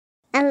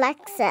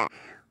Alexa,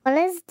 what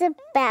is the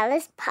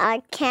baddest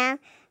podcast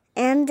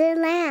in the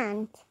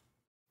land?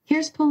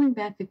 Here's Pulling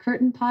Back the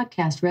Curtain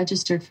podcast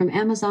registered from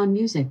Amazon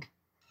Music.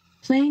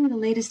 Playing the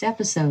latest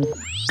episode.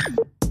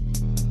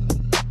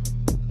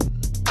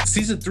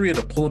 Season 3 of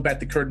the Pulling Back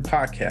the Curtain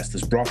podcast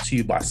is brought to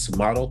you by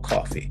Sumato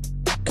Coffee.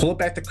 Pulling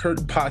Back the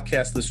Curtain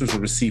podcast listeners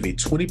will receive a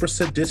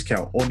 20%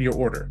 discount on your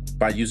order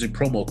by using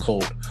promo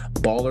code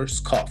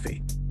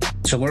BallersCoffee.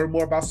 To learn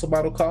more about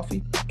Sumato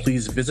Coffee,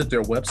 please visit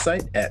their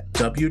website at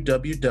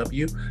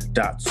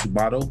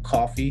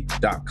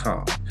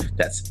www.sumatocoffee.com.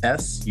 That's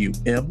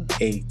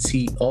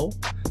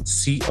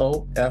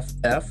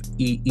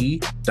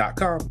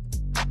SUMATOCOFFEE.com.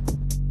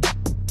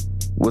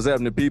 What's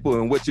happening,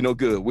 people, and what you know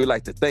good? We'd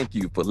like to thank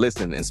you for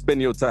listening and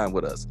spending your time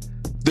with us.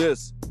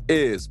 This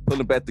is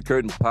Pulling Back the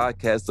Curtain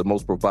podcast, the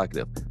most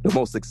provocative, the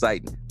most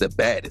exciting, the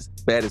baddest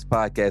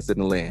podcast in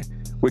the land.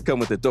 We come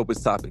with the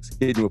dopest topics,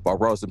 hitting you with our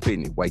rawest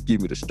opinion while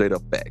giving you the straight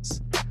up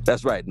facts.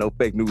 That's right, no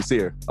fake news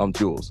here. I'm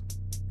Jules.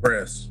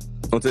 Press.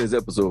 On today's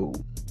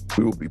episode,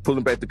 we will be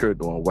pulling back the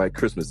curtain on why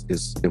Christmas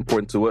is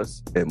important to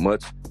us and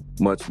much,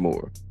 much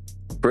more.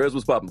 Prayers,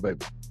 what's popping,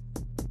 baby?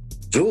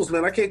 Jules,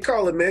 man, I can't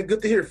call it, man.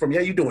 Good to hear from you.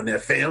 How you doing there,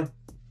 fam?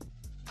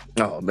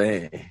 Oh,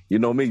 man. You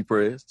know me,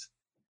 Prez.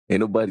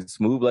 Ain't nobody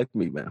smooth like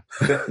me, man.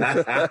 Well,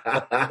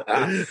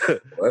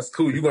 that's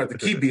cool. You're going to have to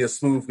keep being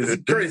smooth because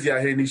it's crazy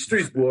out here in these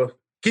streets, boy.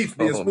 Keep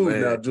being smooth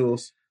man. now,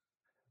 Jules.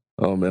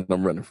 Oh, man,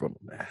 I'm running from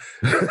it, man.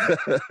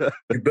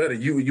 You better.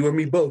 You and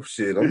me both,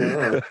 shit.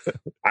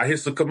 I hear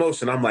some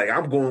commotion. I'm like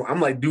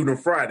dude on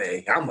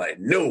Friday. I'm like,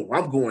 no,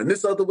 I'm going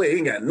this other way. It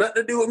ain't got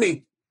nothing to do with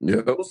me.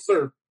 Yep. No,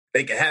 sir.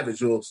 They can have it,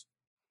 Jules.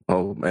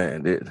 Oh,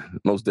 man,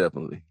 most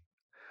definitely.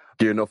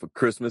 Gearing up for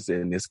Christmas,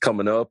 and it's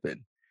coming up,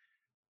 and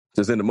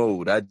just in the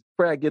mood. I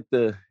pray I get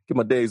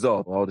my days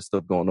off. All this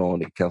stuff going on,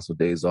 they canceled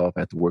days off.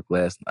 I had to work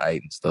last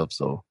night and stuff,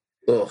 so.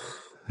 Ugh.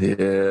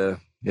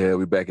 Yeah,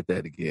 we're back at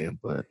that again,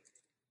 but.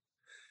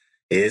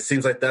 It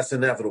seems like that's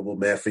inevitable,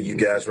 man, for you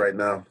guys right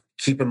now.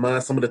 Keep in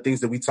mind some of the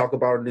things that we talk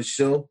about in this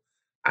show.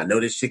 I know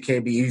this shit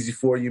can't be easy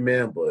for you,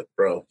 man, but,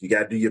 bro, you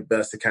got to do your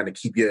best to kind of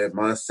keep your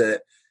mindset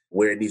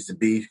where it needs to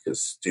be.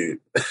 Because, dude,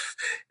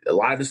 a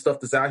lot of the stuff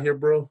that's out here,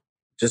 bro,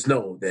 just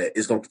know that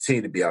it's going to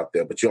continue to be out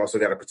there. But you also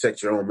got to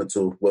protect your own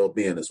mental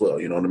well-being as well.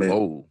 You know what I mean?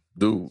 Oh,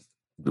 dude,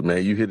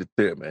 man, you hit it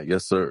there, man.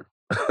 Yes, sir.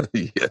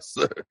 Yes,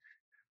 sir.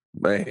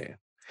 Man.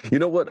 You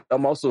know what?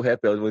 I'm also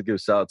happy. I want to give a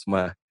shout out to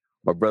my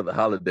brother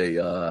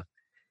Holiday.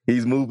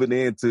 He's moving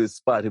into his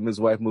spot. Him and his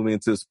wife moving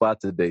into his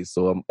spot today.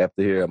 So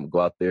after here, I'm going to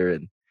go out there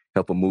and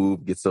help them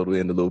move, get settled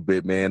in a little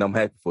bit, man. I'm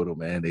happy for them,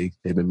 man. They've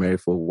been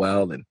married for a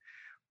while and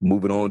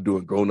moving on,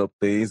 doing grown-up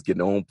things,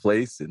 getting their own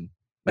place. And,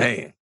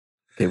 man,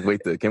 can't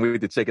wait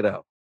to check it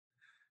out.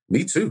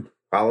 Me too.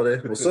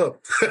 Holiday, what's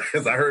up?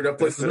 Because I heard that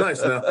place is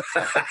nice now.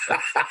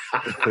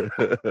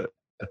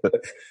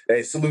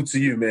 Hey, salute to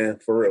you, man.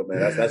 For real,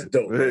 man. That's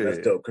dope. Hey. That's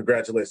dope.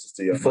 Congratulations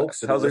to you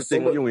folks. How's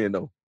everything on you in,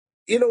 though?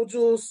 You know,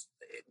 Jules,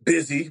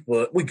 busy,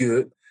 but we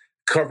good.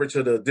 Coverage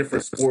of the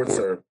different sports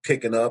are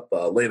picking up.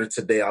 Later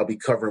today, I'll be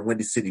covering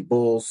Windy City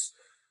Bulls.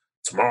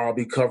 Tomorrow, I'll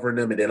be covering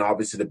them. And then,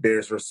 obviously, the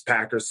Bears versus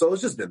Packers. So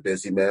it's just been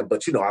busy, man.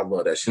 But, you know, I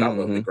love that shit. I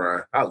love the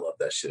grind. I love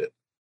that shit.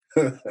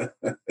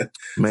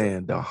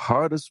 Man, the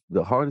hardest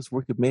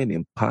working man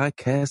in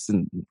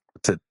podcasting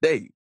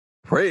today.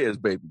 Prayers,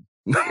 baby.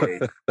 Hey,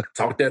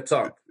 talk that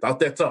talk.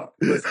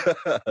 Listen,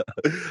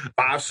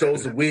 5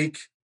 shows a week,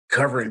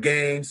 covering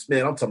games.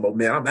 Man, I'm talking about,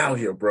 man, I'm out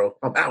here, bro.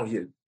 I'm out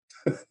here.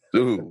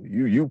 Dude,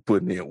 you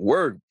putting in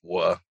work,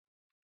 boy.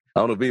 I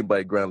don't know if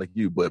anybody grind like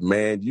you, but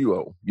man, you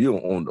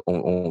on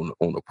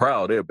the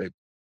prowl there, baby.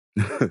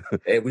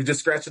 Hey, we just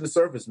scratching the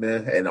surface,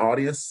 man. And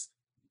audience,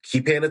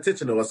 keep paying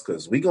attention to us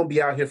because we're gonna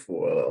be out here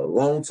for a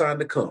long time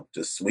to come.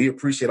 We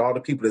appreciate all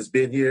the people that's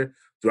been here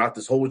throughout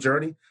this whole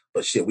journey.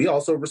 But shit, we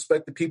also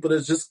respect the people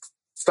that's just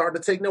starting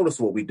to take notice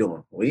of what we're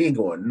doing. We ain't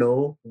going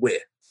nowhere.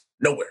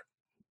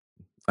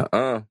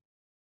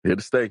 Here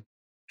to stay.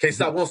 Can't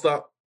stop, won't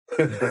stop.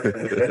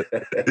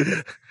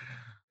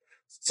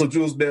 So,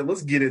 Jules, man,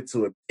 let's get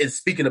into it. And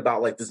speaking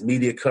about like this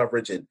media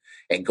coverage and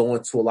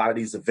going to a lot of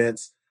these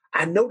events,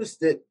 I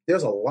noticed that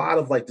there's a lot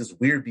of like this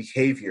weird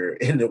behavior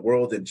in the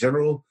world in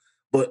general,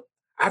 but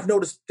I've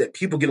noticed that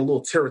people get a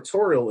little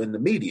territorial in the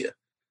media.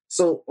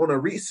 So on a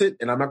recent,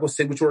 and I'm not going to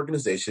say which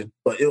organization,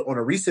 but on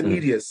a recent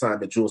media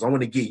assignment, Jules, I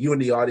want to get you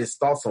and the audience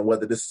thoughts on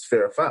whether this is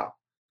fair or foul.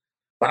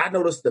 But I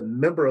noticed the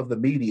member of the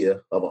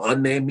media of an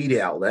unnamed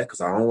media outlet,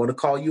 because I don't want to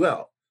call you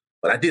out,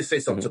 but I did say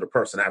something to the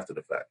person after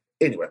the fact.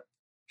 Anyway,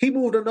 he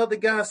moved another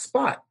guy's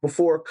spot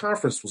before a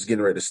conference was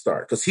getting ready to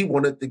start because he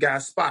wanted the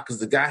guy's spot because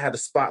the guy had a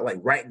spot like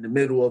right in the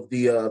middle of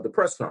the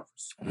press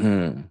conference.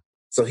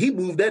 So he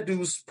moved that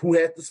dude who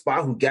had the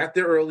spot, who got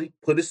there early,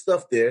 put his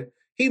stuff there.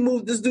 He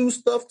moved this dude's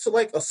stuff to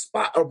like a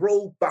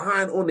row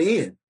behind on the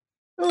end.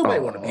 Nobody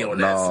want to be on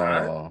that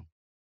side.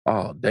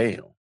 Oh,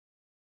 damn.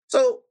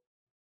 So,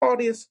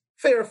 audience,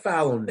 fair or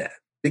foul on that?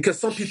 Because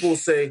some people will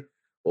say,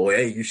 oh,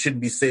 hey, you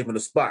shouldn't be saving a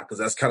spot because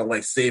that's kind of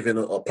like saving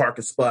a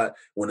parking spot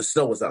when the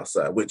snow is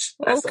outside, which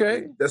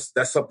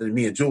that's something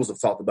me and Jules have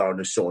talked about on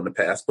this show in the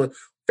past. But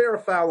Fair or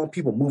foul on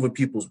people moving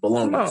people's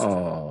belongings?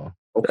 No,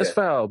 Okay. that's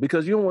foul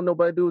because you don't want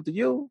nobody to do it to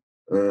you.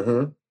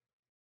 Uh-huh.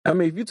 I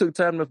mean, if you took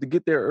time enough to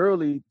get there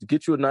early to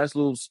get you a nice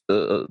little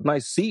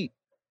nice seat,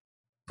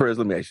 Perez,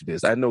 let me ask you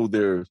this. I know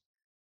there's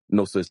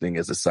no such thing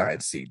as a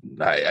assigned seat.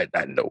 I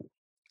know.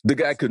 The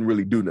guy couldn't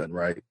really do nothing,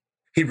 right?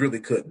 He really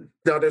couldn't.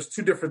 Now, there's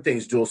two different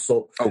things, Jules.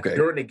 So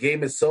during the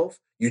game itself,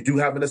 you do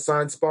have an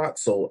assigned spot.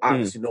 So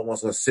obviously no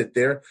one's going to sit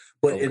there.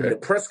 But in the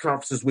press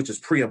conferences, which is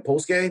pre and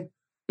post game,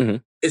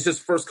 it's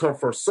just first come,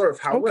 first serve.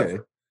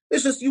 However,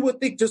 it's just, you would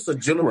think just a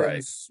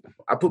gentleman's,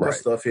 I put my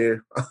stuff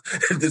here.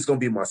 This is going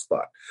to be my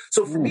spot.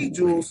 So for me,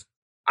 Jules,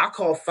 I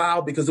call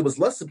foul because it was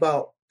less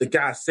about the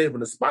guy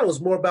saving the spot. It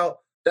was more about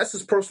that's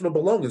his personal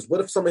belongings.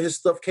 What if some of his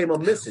stuff came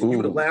up missing? You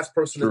were the last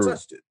person that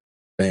touched it.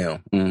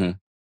 Damn.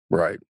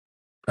 Right.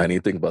 I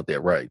didn't think about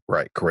that. Right.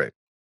 Correct.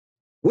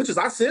 Which is,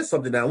 I said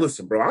something now.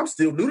 Listen, bro, I'm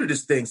still new to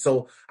this thing.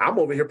 So I'm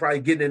over here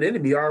probably getting an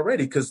enemy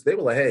already because they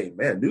were like, hey,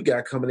 man, new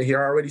guy coming in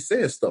here already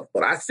saying stuff.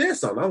 But I said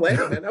something. I'm like,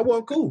 hey, man, that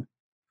wasn't cool.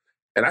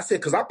 And I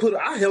said, because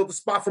I held the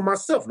spot for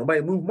myself.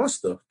 Nobody moved my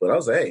stuff. But I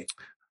was like, hey.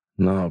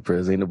 No,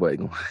 Prez, ain't nobody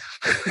going.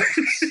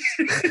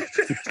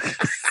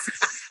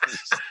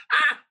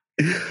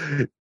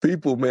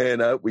 People,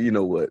 man, you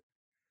know what?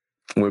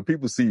 When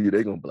people see you,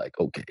 they're going to be like,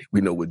 okay,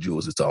 we know what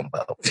Jules is talking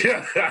about.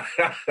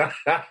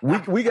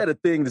 we got a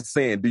thing that's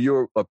saying, do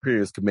your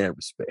appearance command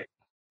respect?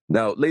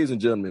 Now, ladies and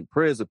gentlemen,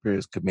 Perez's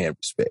appearance command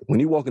respect. When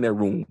you walk in that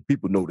room,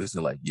 people notice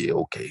and like, yeah,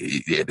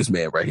 okay, yeah, this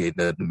man right here,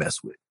 nothing to mess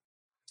with.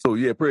 So,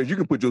 yeah, Perez, you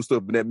can put your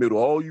stuff in that middle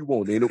all you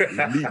want. Ain't nobody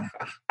leaving.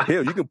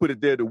 Hell, you can put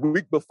it there the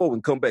week before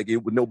and come back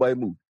in with nobody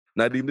moving.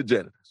 Not even the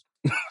janitors.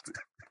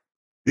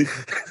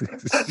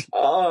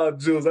 Oh,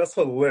 Jules, that's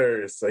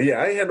hilarious. So,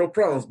 yeah, I ain't had no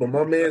problems, but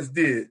my man's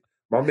did.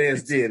 My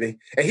man's did.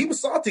 And he was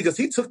salty because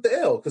he took the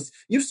L. Because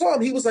you saw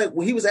him, he was like,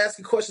 when he was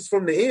asking questions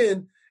from the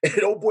end,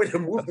 and old boy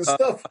done moved the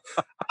stuff.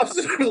 I was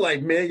just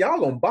like, man, y'all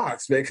gonna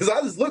box, man. Because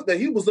I just looked at,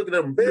 he was looking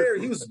at him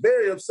he was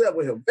very upset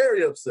with him.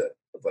 Very upset.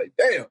 I was like,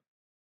 damn.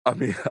 I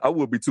mean, I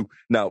would be too.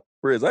 Now,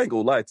 Perez, I ain't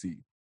gonna lie to you.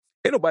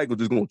 Ain't nobody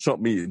just gonna chump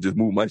me and just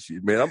move my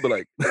shit, man. I'm be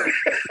like,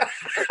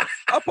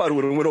 I probably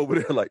would have went over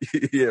there like,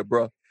 yeah,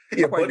 bro.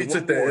 Yeah, Buddy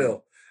took the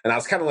L. And I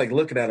was kind of like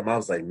looking at him. I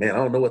was like, man, I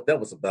don't know what that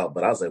was about.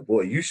 But I was like,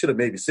 boy, you should have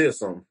maybe said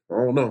something. I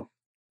don't know.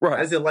 Right.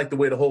 I just didn't like the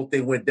way the whole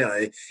thing went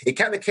down. It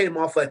kind of came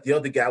off like the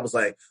other guy was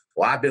like,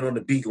 well, I've been on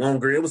the beat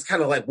longer. It was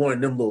kind of like one of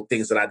them little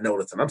things that I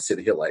noticed. And I'm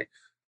sitting here like,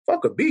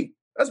 fuck a beat.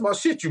 That's my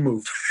shit you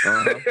moved.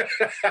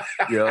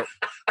 Yep.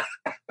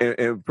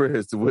 And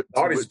Perez,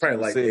 Artie's probably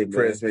like, hey,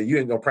 Perez, man, you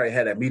ain't going to probably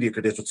have that media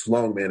credential too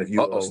long, man, if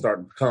you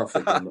start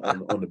conflict on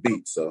the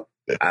beat. So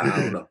I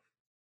don't know.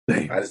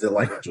 Damn. I just didn't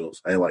like it,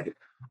 Jules. I didn't like it.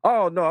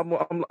 Oh no,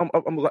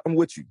 I'm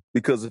with you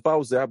because if I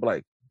was there, I'd be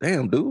like,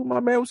 "Damn, dude, my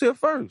man was here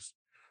first."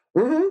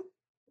 And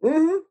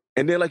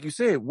then, like you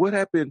said, what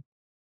happened?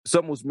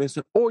 Something was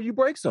missing, or you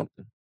break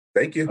something.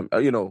 Thank you.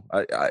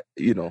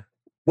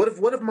 What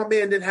if my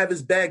man didn't have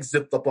his bag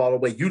zipped up all the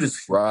way? You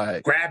just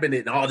grabbing it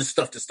and all this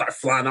stuff to start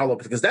flying all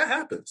over because that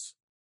happens.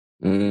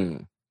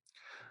 No,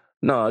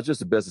 it's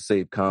just the best to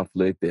save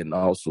conflict and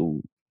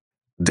also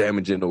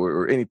damaging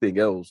or anything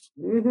else,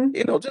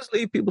 just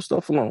leave people's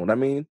stuff alone. I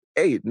mean,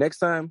 hey, next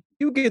time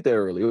you get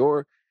there early,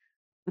 or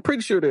I'm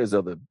pretty sure there's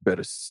other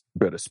better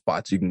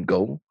spots you can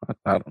go.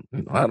 I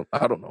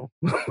don't know.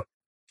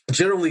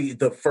 Generally,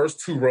 the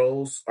first two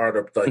rows are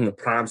the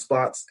prime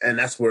spots, and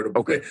that's where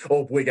the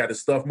old boy got his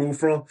stuff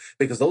moved from,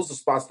 because those are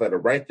spots that are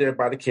right there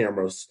by the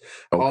cameras.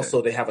 Also,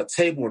 they have a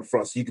table in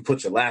front, so you can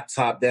put your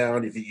laptop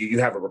down. If you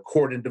have a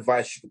recording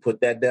device, you can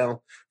put that down.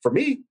 For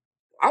me,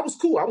 I was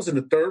cool. I was in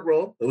the third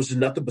row. It was just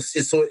nothing but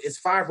so it's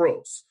 5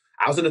 rows.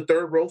 I was in the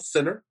third row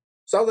center.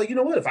 So I was like, you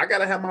know what? If I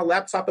gotta have my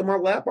laptop in my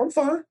lap, I'm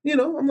fine.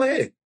 I'm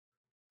like,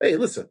 hey,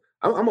 listen,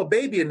 I'm a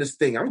baby in this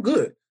thing. I'm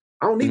good.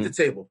 I don't need the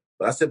table.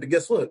 But I said, but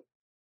guess what?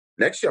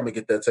 Next year I'm gonna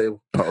get that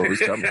table. Oh,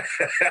 it's coming.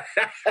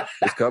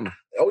 It's coming.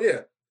 Oh yeah.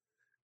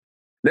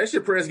 Next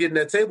year, Perez getting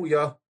that table,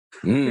 y'all.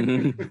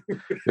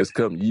 It's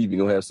coming. You even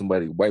gonna have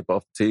somebody wipe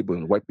off the table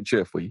and wipe the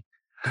chair for you.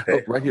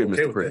 Hey, right here,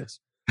 Mr. Perez.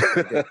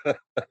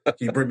 Can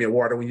you bring me a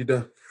water when you're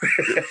done?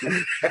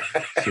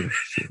 Sure.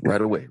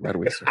 Right away,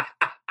 sir.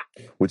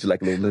 Would you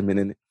like a little lemon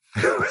in it?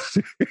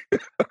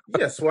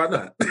 Yes, why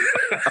not?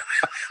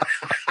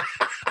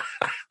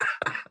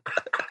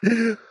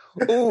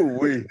 Oh,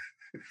 wait.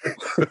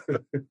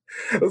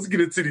 Let's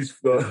get into these.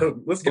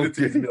 Into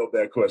these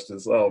mailbag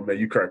questions. Oh man,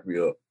 you cracked me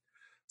up.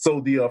 So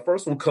the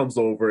first one comes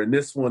over, and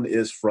this one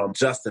is from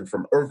Justin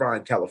from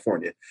Irvine,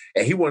 California,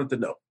 and he wanted to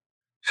know,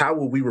 how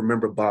will we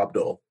remember Bob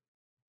Dole?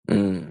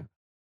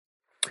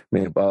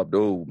 Man, Bob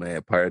Dole,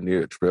 man,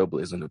 pioneer,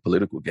 trailblazer in the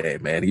political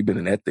game, man. He's been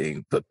in that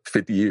thing for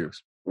 50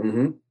 years.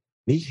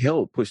 He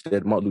pushed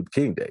that Martin Luther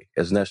King Day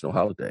as a national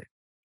holiday,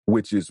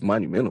 which is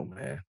monumental,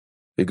 man.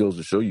 It goes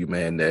to show you,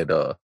 man,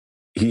 that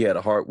he had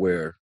a heart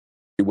where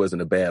it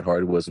wasn't a bad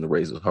heart. It wasn't a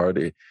racist heart.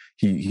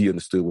 He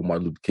understood what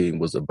Martin Luther King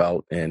was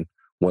about and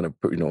want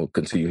to,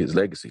 continue his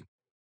legacy.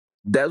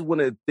 That's one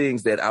of the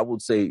things that I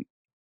would say,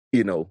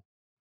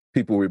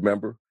 people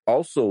remember.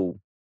 Also,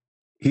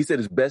 he said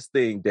his best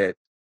thing that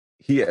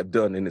he had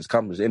done in his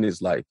comments in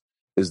his life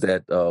is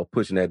that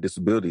pushing that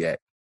Disability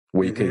Act,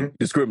 where you can't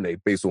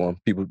discriminate based on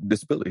people's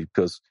disability,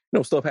 because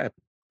stuff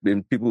happened.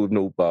 And people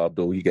know Bob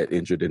Dole. He got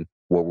injured in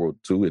World War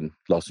II and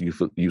lost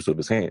use of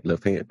his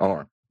left hand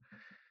arm,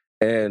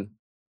 and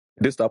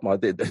this stuff I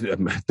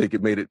think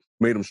it made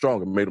him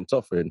stronger, made him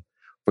tougher, and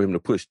for him to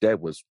push that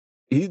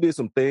he did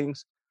some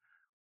things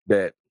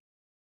that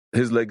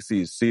his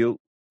legacy is sealed,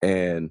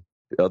 and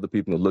other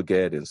people can look at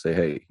it and say,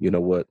 hey, you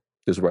know what?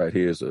 This right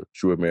here is a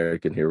true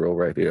American hero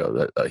right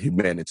here, a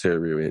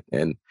humanitarian.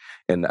 And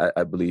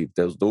I believe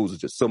those are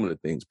just some of the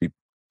things people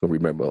can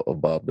remember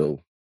of Bob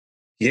Dole.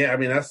 Yeah, I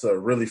mean, that's a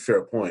really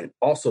fair point.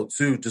 Also,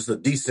 too, just a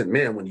decent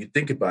man when you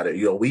think about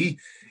it. We,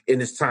 in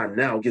this time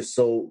now, get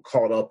so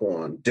caught up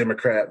on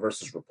Democrat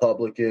versus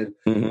Republican.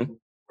 Mm-hmm. When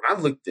I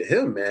looked at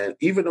him, man,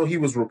 even though he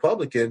was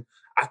Republican,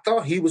 I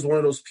thought he was one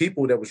of those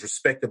people that was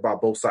respected by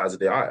both sides of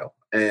the aisle.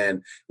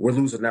 And we're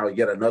losing now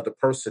yet another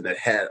person that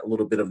had a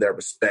little bit of that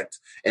respect.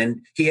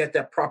 And he had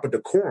that proper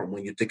decorum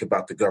when you think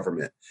about the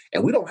government.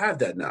 And we don't have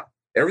that now.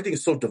 Everything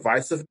is so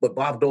divisive, but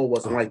Bob Dole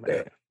wasn't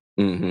that.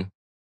 Mm-hmm.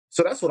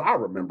 So that's what I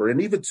remember.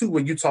 And even, too,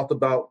 when you talked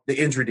about the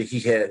injury that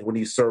he had when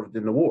he served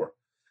in the war,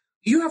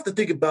 you have to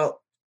think about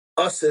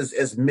us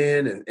as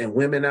men and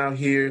women out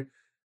here.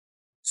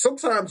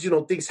 Sometimes,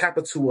 things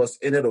happen to us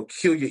and it'll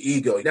kill your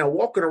ego. Now,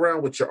 walking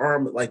around with your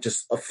arm like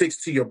just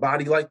affixed to your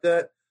body like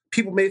that,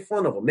 people made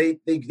fun of him.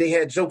 They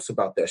had jokes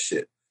about that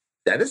shit.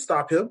 That didn't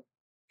stop him.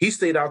 He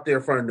stayed out there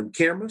in front of them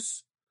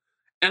cameras.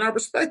 And I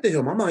respected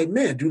him. I'm like,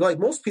 man, dude, like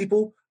most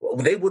people,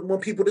 they wouldn't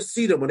want people to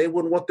see them or they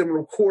wouldn't want them to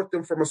record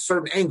them from a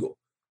certain angle.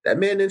 That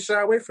man didn't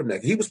shy away from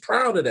that. He was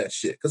proud of that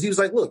shit because he was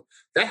like, look,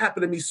 that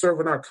happened to me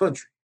serving our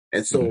country.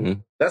 And so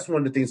that's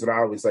one of the things that I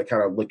always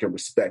kind of look and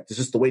respect. It's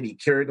just the way that he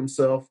carried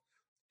himself,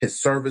 his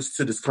service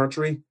to this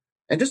country,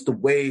 and just the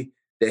way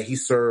that he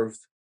served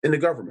in the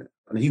government.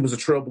 I mean, he was a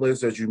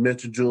trailblazer, as you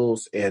mentioned,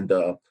 Jules, and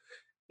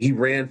he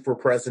ran for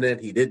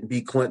president. He didn't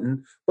beat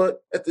Clinton.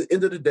 But at the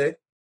end of the day,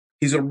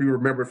 he's going to be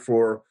remembered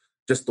for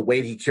just the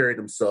way he carried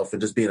himself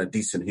and just being a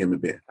decent human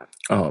being.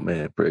 Oh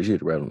man, praise you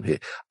right on the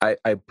head.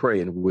 I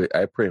pray and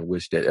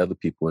wish that other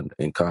people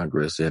in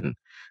Congress and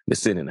the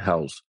Senate and the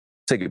House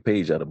take a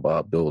page out of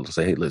Bob Dole and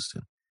say, hey,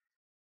 listen,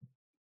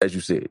 as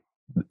you said,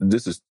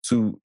 this is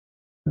too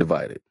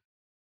divided.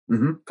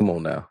 Mm-hmm. Come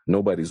on now,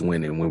 nobody's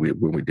winning when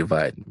we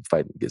divide and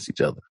fight against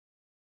each other.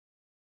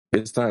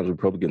 It's times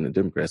Republicans and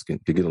Democrats can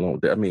get along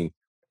with that. I mean,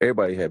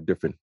 everybody have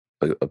different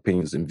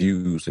opinions and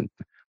views,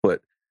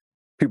 but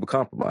people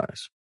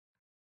compromise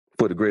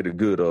for the greater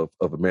good of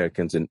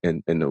Americans and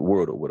the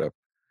world or whatever.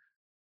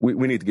 We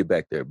need to get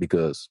back there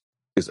because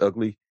it's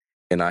ugly,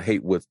 and I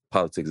hate what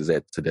politics is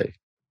at today.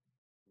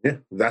 Yeah,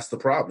 that's the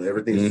problem.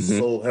 Everything is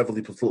so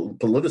heavily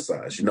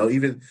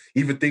politicized.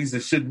 Even things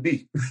that shouldn't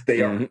be,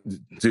 they are.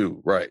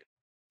 Dude, right.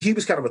 He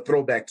was kind of a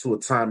throwback to a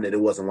time that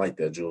it wasn't like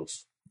that,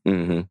 Jules.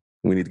 Mm-hmm.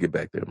 We need to get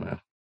back there, man.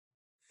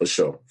 For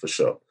sure.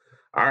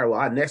 All right, well,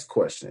 our next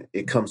question,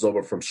 it comes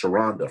over from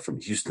Sharonda from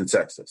Houston,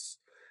 Texas.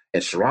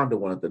 And Sharonda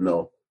wanted to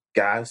know,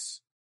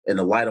 guys, in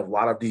the light of a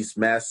lot of these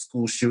mass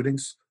school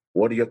shootings,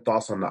 what are your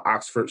thoughts on the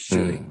Oxford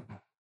shooting?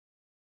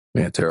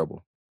 Man,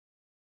 terrible.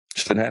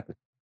 Shouldn't happen.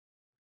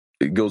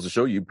 It goes to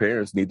show you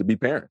parents need to be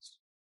parents.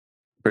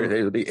 They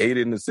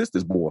aided and assisted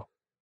this boy.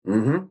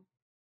 Mm-hmm.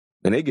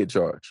 And they get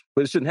charged.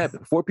 But it shouldn't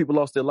happen. 4 people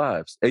lost their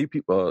lives. 8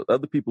 people,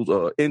 other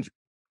people injured.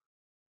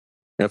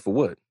 And for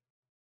what?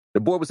 The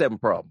boy was having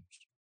problems.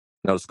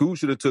 Now the school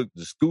should have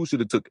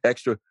took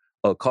extra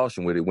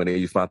caution with it when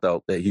they found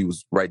out that he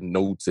was writing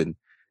notes and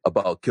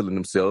about killing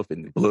himself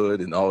and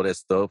blood and all that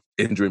stuff,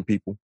 injuring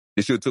people.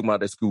 They should have took him out of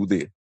that school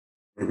there.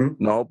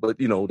 Mm-hmm. No, but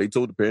they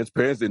told the parents.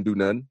 Parents didn't do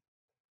nothing.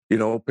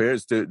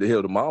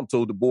 The mom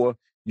told the boy,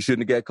 you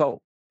shouldn't have got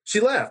caught. She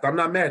laughed. I'm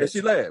not mad at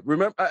she laughed.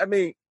 Remember, I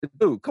mean,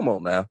 dude, come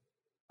on now.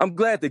 I'm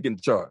glad they're getting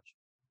charged.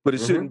 But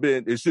it shouldn't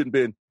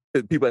been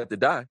people have to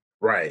die.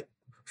 Right.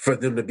 For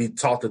them to be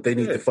taught that they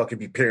need to fucking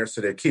be parents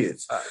to their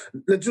kids.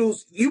 Now,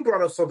 Jules, you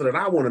brought up something that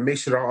I want to make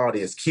sure our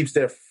audience keeps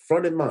that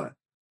front in mind.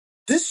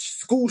 This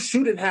school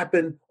shooting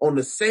happened on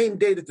the same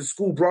day that the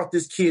school brought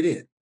this kid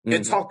in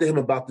and talked to him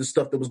about this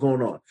stuff that was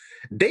going on.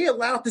 They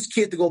allowed this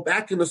kid to go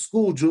back into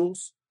school,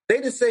 Jules. They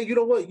didn't say, you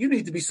know what, you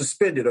need to be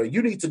suspended or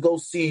you need to go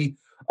see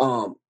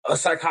a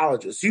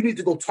psychologist. You need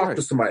to go talk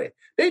to somebody.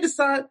 They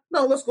decide,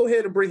 no, let's go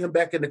ahead and bring him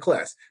back into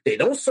class. They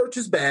don't search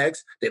his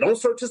bags. They don't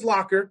search his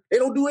locker. They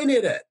don't do any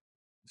of that.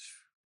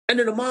 And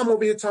then the mom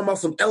over here talking about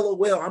some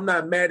LOL, I'm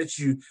not mad at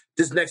you.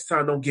 This next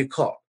time don't get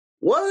caught.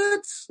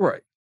 What?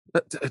 Right.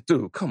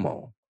 Dude, come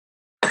on.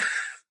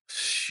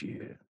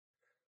 Shit.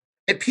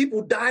 And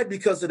people died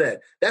because of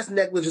that. That's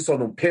negligence on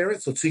them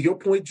parents. So to your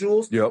point,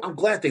 Jules, I'm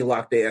glad they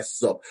locked their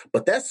asses up.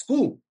 But that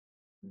school,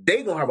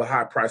 they gonna have a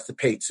high price to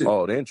pay too.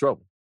 Oh, they're in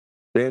trouble.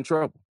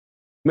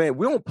 Man,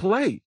 we don't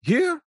play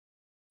here.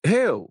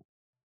 Hell,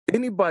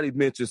 anybody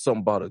mentions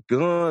something about a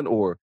gun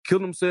or kill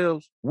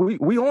themselves,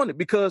 we on it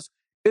because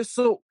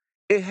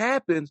it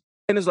happens,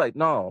 and it's like,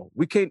 no,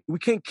 we can't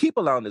keep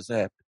allowing this to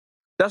happen.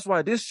 That's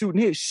why this shooting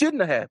here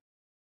shouldn't have happened.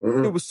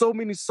 Mm-hmm. There was so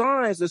many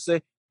signs that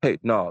say, hey,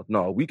 no,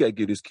 we got to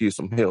give this kid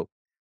some help.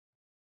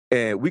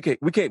 And we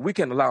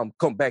can't allow him to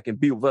come back and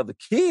be with other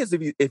kids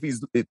if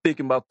he's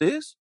thinking about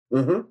this.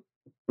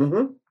 Mm-hmm.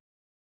 Mm-hmm.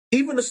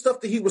 Even the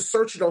stuff that he was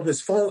searching on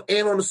his phone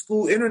and on the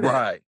school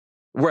internet.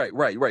 Right.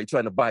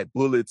 Trying to buy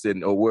bullets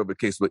or whatever the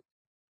case. But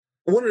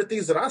one of the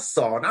things that I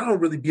saw, and I don't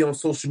really be on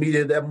social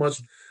media that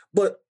much,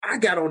 but I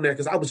got on there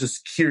because I was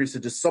just curious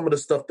at just some of the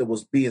stuff that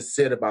was being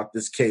said about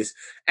this case.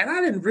 And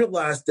I didn't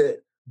realize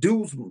that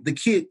the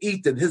kid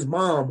Ethan, his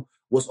mom,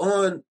 was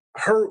on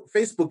her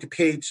Facebook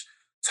page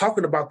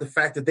talking about the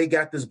fact that they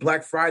got this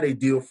Black Friday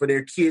deal for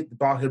their kid that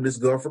bought him this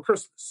gun for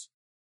Christmas.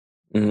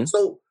 Mm-hmm.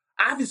 So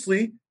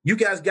obviously, you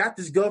guys got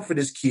this gun for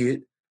this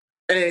kid,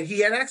 and he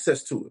had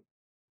access to it.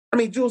 I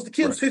mean, Jules, the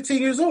kid was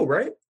 15 years old,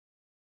 right?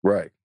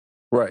 Right.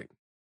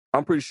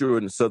 I'm pretty sure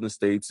in the southern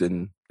states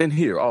and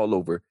here all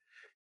over,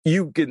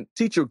 you can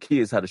teach your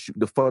kids how to shoot,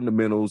 the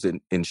fundamentals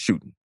in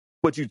shooting.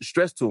 But you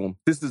stress to them,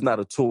 this is not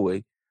a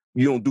toy.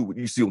 You don't do what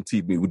you see on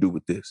TV, we do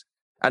with this.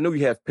 I know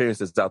you have parents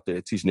that's out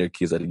there teaching their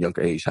kids at a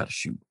younger age how to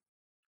shoot.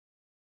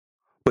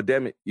 But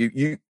damn it,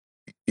 you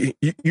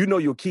know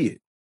your kid.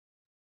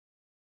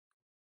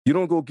 You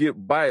don't go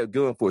buy a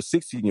gun for a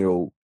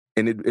 16-year-old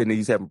and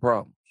he's having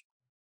problems.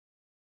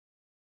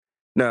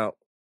 Now,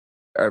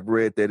 I've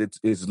read that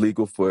it's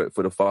legal for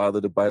the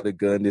father to buy the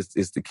gun.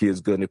 It's the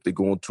kid's gun if they're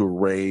going to a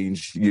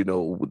range,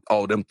 with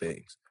all them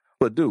things.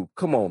 But dude,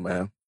 come on,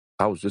 man.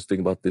 I was just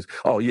thinking about this.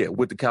 Oh, yeah,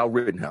 with the Kyle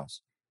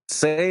Rittenhouse.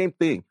 Same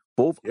thing.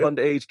 Both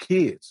underage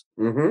kids.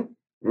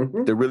 Mm-hmm.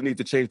 Mm-hmm. They really need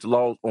to change the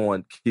laws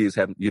on kids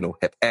having,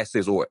 have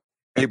access or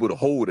able to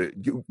hold it,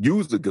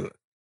 use the gun.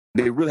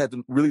 They really have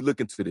to really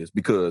look into this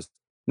because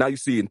now you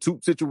see in two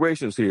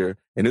situations here,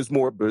 and there's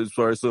more, but as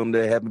far as some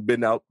that haven't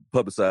been out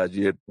publicized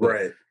yet.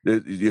 Right.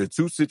 There's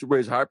two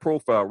situations, high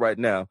profile right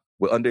now,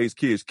 with underage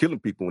kids killing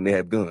people when they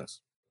have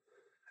guns.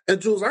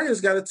 And Jules, I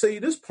just got to tell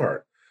you this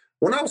part.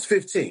 When I was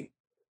 15,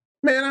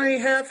 man, I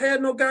ain't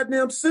had no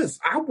goddamn sense.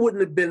 I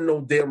wouldn't have been no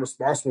damn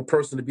responsible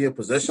person to be in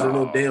possession of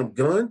no damn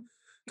gun.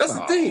 That's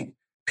the thing.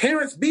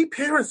 Parents, be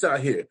parents out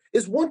here.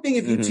 It's one thing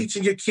if you're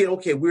teaching your kid,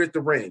 okay, we're at the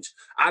range.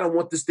 I don't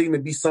want this thing to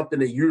be something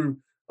that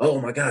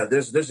oh my God,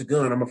 there's a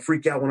gun. I'm going to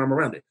freak out when I'm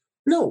around it.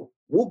 No,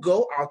 we'll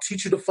go. I'll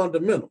teach you the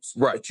fundamentals.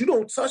 Right. But you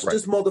don't touch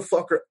this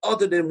motherfucker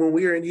other than when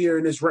we're in here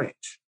in this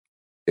range.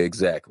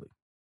 Exactly.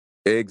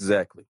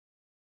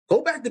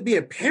 Go back to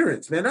being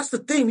parents, man. That's the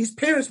thing. These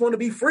parents want to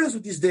be friends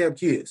with these damn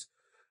kids.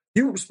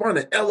 You respond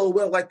to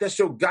LOL like that's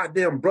your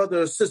goddamn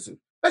brother or sister.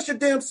 That's your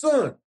damn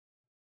son.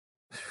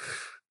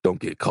 Don't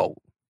get caught.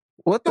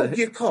 Don't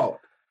get caught.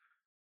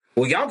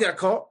 Well, y'all got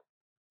caught.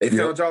 They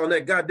found y'all in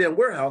that goddamn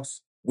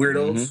warehouse,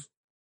 weirdos. Mm-hmm.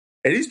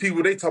 And these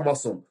people, they talking about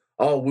some,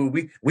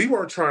 we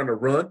weren't trying to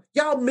run.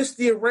 Y'all missed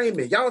the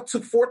arraignment. Y'all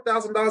took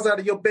 $4,000 out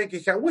of your bank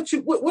account.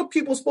 What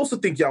people supposed to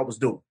think y'all was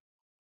doing?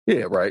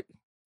 Yeah, right.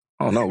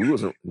 Oh, no, we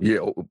wasn't. Yeah,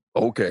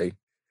 okay.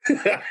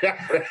 People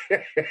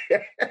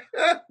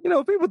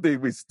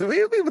think we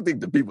stupid. People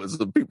think people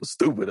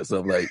stupid or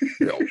something like,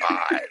 all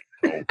right,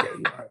 okay.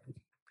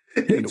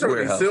 They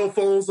turned their cell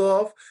phones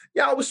off.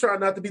 Y'all was trying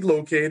not to be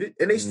located,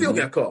 and they still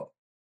got caught.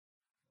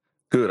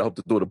 Good. I hope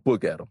to throw the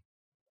book at them.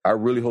 I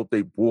really hope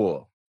they,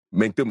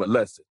 make them a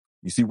lesson.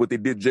 You see what they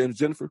did, James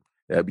Jennifer?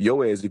 That'd be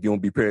your ass if you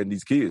don't be parenting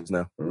these kids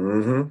now.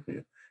 Mm-hmm.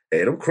 Yeah.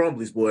 Hey, them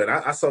Crumblies, boy. And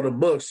I saw the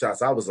mug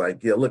shots. I was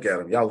like, yeah, look at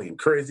them. Y'all looking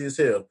crazy as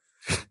hell.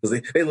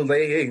 Because they look like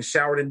they ain't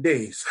showered in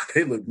days.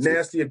 They look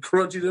nasty and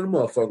crunchy than a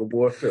motherfucker,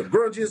 boy. They're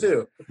grungy as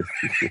hell.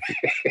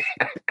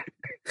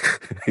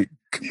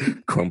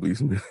 Crumblies.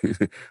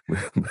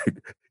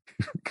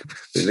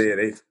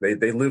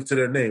 they live to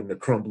their name, the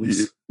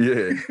Crumblies.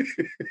 Yeah.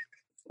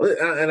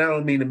 And I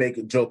don't mean to make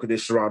a joke of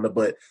this, Sharonda,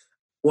 but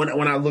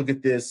when I look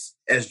at this,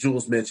 as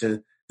Jules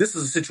mentioned, this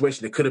is a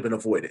situation that could have been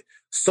avoided.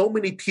 So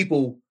many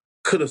people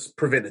could have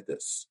prevented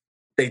this.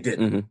 They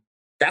didn't. Mm-hmm.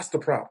 That's the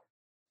problem.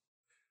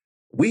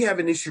 We have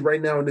an issue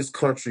right now in this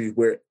country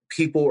where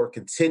people are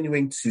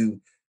continuing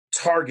to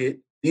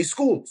target these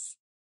schools.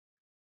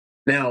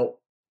 Now,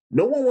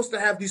 no one wants to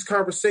have these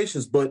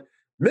conversations, but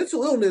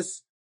mental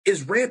illness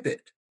is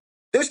rampant.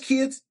 There's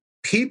kids,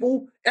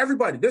 people,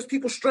 everybody. There's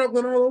people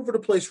struggling all over the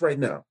place right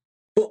now.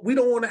 But we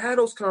don't want to have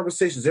those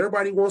conversations.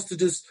 Everybody wants to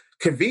just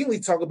conveniently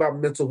talk about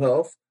mental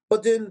health,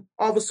 but then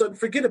all of a sudden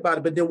forget about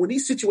it. But then when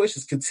these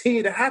situations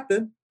continue to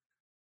happen,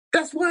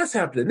 that's why it's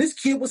happening. This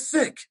kid was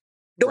sick.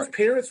 Those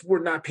parents were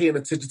not paying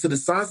attention to the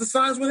signs. The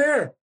signs were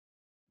there.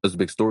 That's a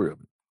big story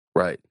of it.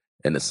 Right.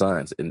 And the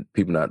signs and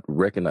people not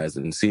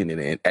recognizing and seeing it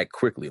and act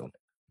quickly on it.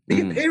 Be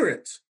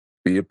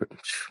a parent.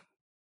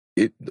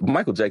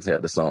 Michael Jackson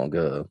had the song,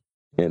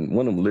 and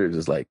one of them lyrics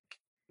is like,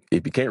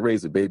 if you can't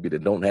raise a baby,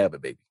 then don't have a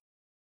baby.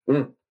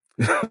 Mm.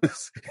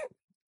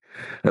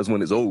 That's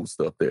when it's old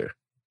stuff there.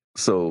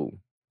 So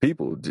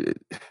people,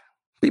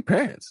 be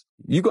parents.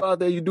 You go out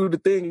there, you do the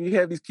thing, and you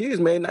have these kids,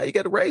 man, now you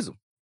got to raise them.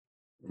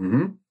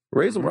 Mm-hmm.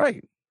 Raise them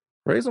right.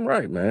 Raise them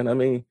right, man. I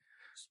mean,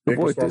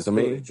 avoid this. I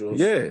mean,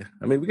 yeah.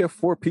 I mean, we got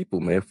 4 people,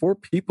 man. 4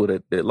 people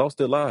that lost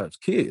their lives,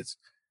 kids.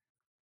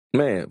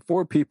 Man,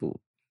 4 people.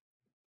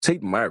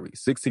 Tate Myrie,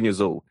 16 years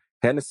old.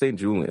 Hannah St.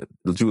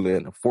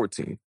 Julian,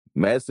 14,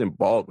 Madison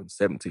Baldwin,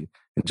 17,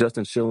 and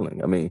Justin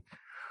Schilling. I mean,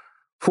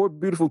 4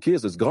 beautiful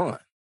kids is gone.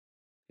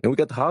 And we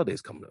got the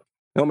holidays coming up.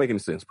 It don't make any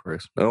sense,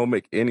 Press. It don't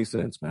make any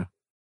sense, man.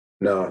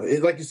 No,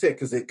 like you said,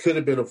 because it could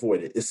have been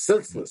avoided. It's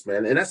senseless,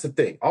 man. And that's the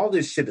thing. All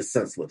this shit is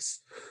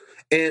senseless.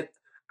 And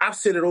I've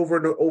said it over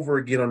and over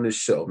again on this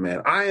show,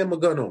 man. I am a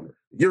gun owner.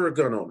 You're a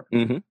gun owner.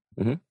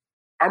 Mm-hmm. Mm-hmm.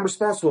 I'm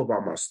responsible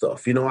about my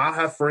stuff. You know, I'll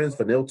have friends,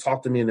 and they'll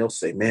talk to me and they'll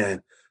say,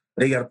 man,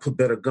 they got to put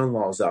better gun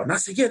laws out. And I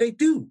say, yeah, they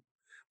do.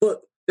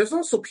 But there's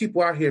also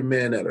people out here,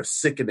 man, that are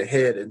sick in the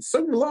head. And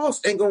certain laws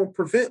ain't going to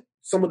prevent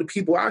some of the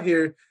people out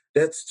here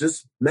that's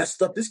just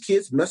messed up. This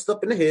kid's messed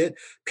up in the head.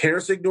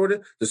 Parents ignored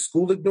it. The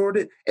school ignored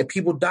it. And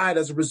people died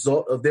as a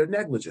result of their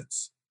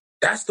negligence.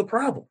 That's the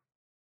problem.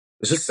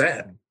 It's just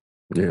sad.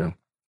 Yeah.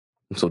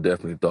 So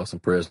definitely thoughts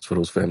and prayers for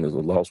those families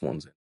with lost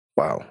ones.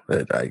 Wow.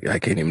 I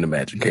can't even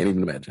imagine. Can't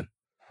even imagine.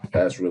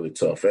 That's really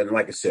tough. And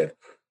like I said,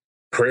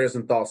 prayers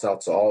and thoughts out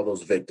to all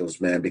those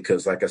victims, man,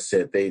 because like I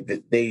said,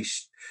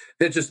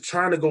 they're just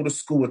trying to go to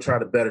school and try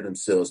to better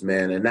themselves,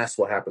 man. And that's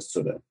what happens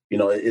to them. You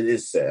know, it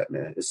is sad,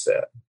 man. It's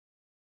sad.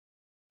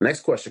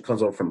 Next question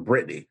comes over from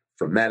Brittany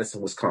from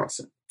Madison,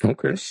 Wisconsin.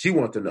 Okay. And she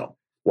wants to know,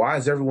 why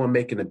is everyone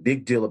making a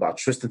big deal about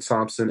Tristan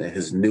Thompson and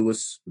his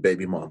newest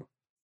baby mama?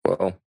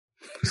 Well,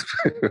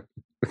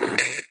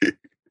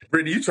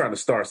 Brittany, you trying to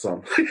start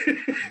something.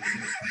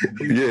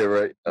 Yeah,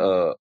 right.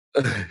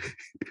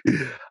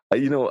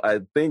 You know,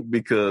 I think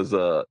because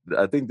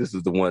I think this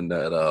is the one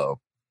that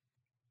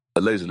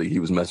allegedly he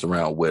was messing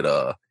around with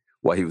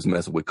while he was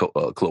messing with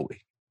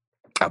Chloe.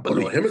 I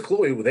believe. Him and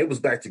Chloe, they was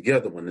back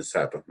together when this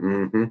happened.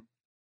 Mm-hmm.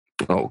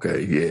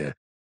 Okay, yeah.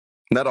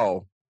 Not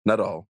all,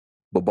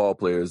 but ball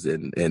players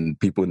and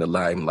people in the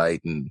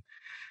limelight, and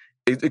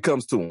it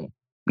comes to him.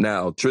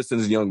 Now,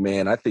 Tristan's a young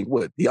man. I think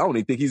I don't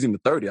even think he's even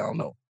 30. I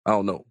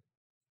don't know.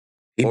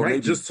 He might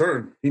have just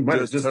turned. He might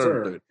have just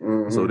turned.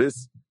 Mm-hmm.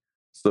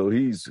 So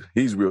he's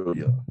real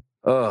young.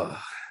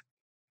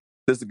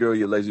 This is the girl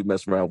you allegedly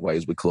mess around while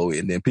he's with Chloe,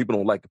 and then people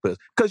don't like the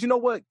because you know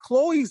what?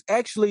 Chloe's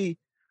actually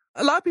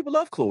a lot of people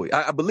love Chloe.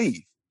 I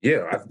believe.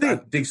 Yeah, I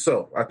think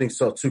so. I think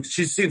so too.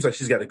 She seems like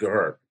she's got a good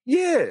heart.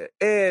 Yeah,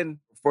 and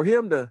for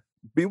him to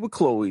be with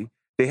Chloe,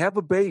 they have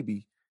a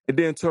baby, and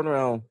then turn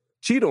around,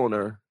 cheat on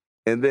her,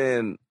 and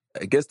then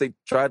I guess they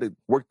tried to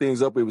work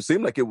things up. It would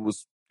seem like it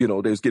was, they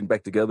was getting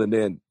back together, and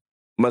then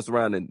mess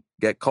around and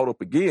get caught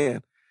up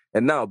again.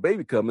 And now a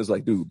baby comes,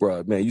 like, dude,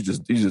 bro, man, you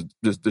just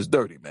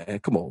dirty, man.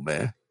 Come on,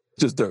 man.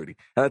 Just dirty.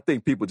 And I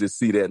think people just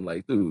see that and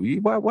like,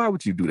 dude, why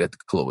would you do that to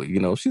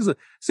Chloe?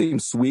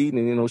 Seems sweet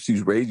and,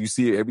 she's raised. You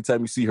see her every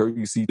time you see her,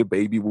 you see the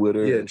baby with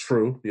her. Yeah,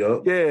 true.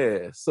 Yep.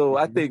 Yeah. So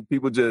I think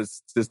people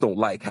just don't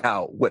like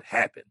what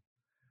happened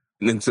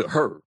into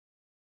her.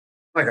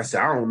 Like I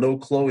said, I don't know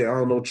Chloe. I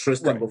don't know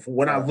Tristan. Right. But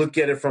when I look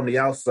at it from the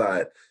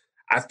outside,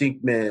 I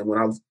think, man, when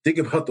I think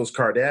about those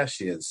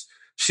Kardashians,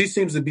 she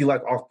seems to be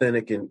like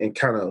authentic and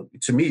kind of,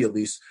 to me at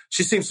least,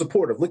 she seems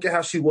supportive. Look at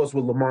how she was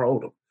with Lamar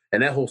Odom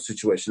and that whole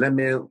situation. That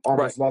man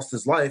almost lost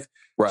his life.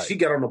 Right. She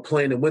got on a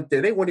plane and went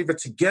there. They weren't even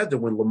together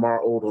when Lamar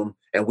Odom,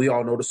 and we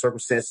all know the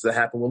circumstances that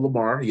happened with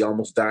Lamar. He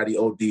almost died. He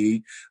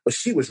OD'd. But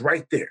she was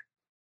right there,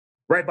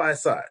 right by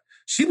his side.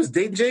 She was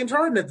dating James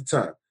Harden at the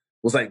time.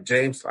 Was like,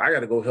 James, I got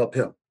to go help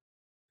him.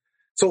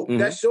 So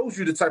that shows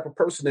you the type of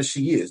person that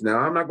she is. Now,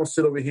 I'm not going to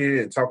sit over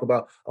here and talk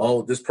about,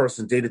 this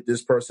person dated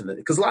this person.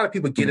 Because a lot of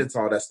people get into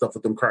all that stuff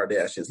with them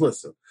Kardashians.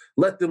 Listen,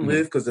 let them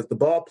live, because if the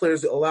ball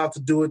players are allowed to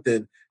do it,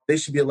 then they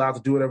should be allowed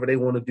to do whatever they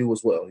want to do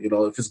as well.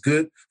 If it's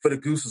good for the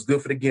goose, it's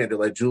good for the gander,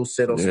 like Jules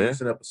said on some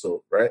recent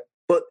episode, right?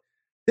 But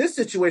this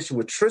situation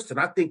with Tristan,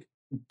 I think,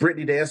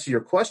 Brittany, to answer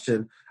your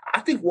question,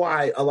 I think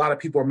why a lot of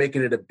people are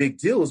making it a big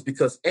deal is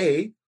because,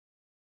 A,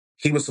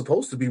 he was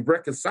supposed to be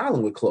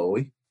reconciling with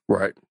Chloe.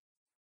 Right.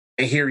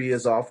 And here he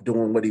is off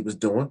doing what he was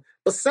doing.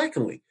 But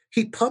secondly,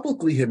 he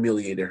publicly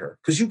humiliated her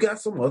because you got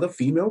some other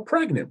female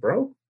pregnant,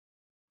 bro.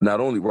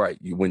 Not only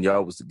when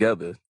y'all was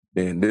together,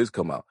 then this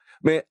come out.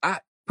 Man,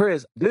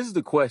 Perez, this is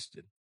the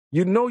question.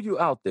 You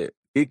out there.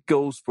 It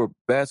goes for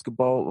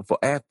basketball, for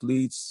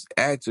athletes,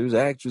 actors,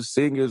 actresses,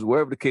 singers,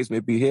 wherever the case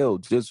may be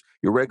held, just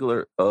your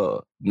regular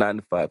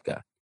 9-to-5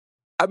 guy.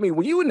 I mean,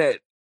 when you in that,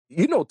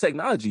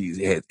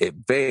 technology has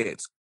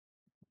advanced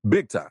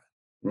big time.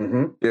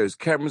 Mm-hmm. There's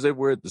cameras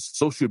everywhere, the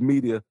social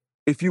media.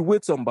 If you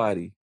with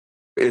somebody,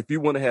 if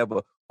you want to have an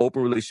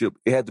open relationship,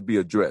 it had to be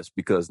addressed,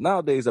 because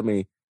nowadays, I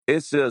mean,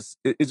 it's just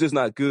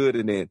not good.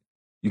 And then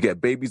you got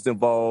babies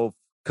involved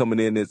coming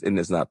in this, and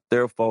it's not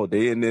their fault.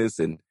 They in this,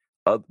 and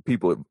other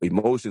people,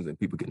 emotions, and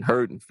people getting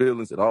hurt and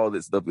feelings and all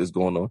this stuff is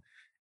going on.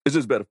 It's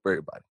just better for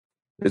everybody.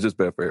 It's just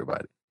better for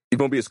everybody. If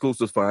you want to be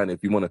exclusive, fine.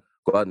 If you want to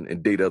go out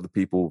and date other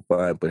people,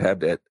 fine. But have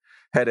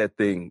that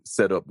thing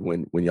set up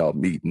when y'all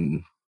meet,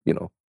 and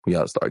we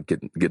gotta start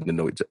getting to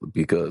know each other,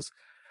 because,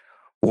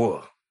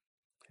 boy,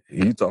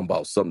 you talking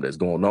about something that's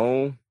going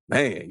on,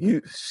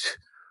 man.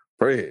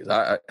 Praise.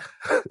 I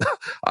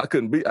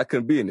couldn't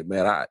be in it,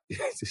 man.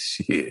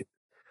 Shit.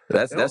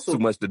 That's too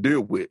much to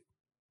deal with.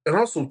 And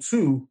also,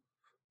 too,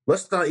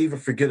 let's not even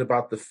forget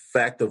about the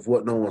fact of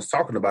what no one's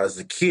talking about as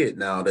a kid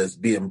now that's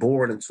being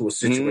born into a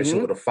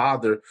situation with a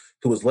father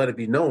who has let it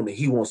be known that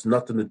he wants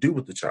nothing to do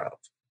with the child.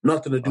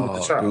 Nothing to do with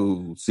the child.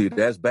 Dude, see,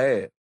 that's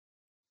bad.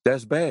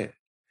 That's bad.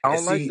 I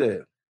don't like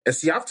that. And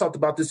see, I've talked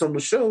about this on the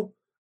show.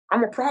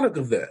 I'm a product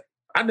of that.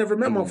 I never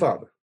met my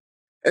father.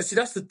 And see,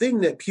 that's the thing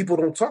that people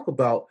don't talk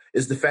about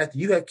is the fact that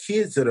you have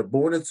kids that are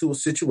born into a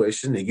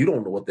situation and you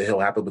don't know what the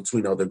hell happened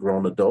between other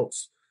grown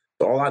adults.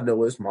 All I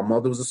know is my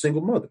mother was a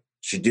single mother.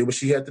 She did what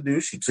she had to do.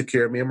 She took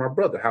care of me and my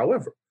brother.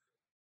 However,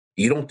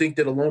 you don't think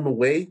that along the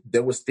way,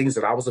 there was things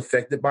that I was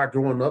affected by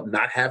growing up,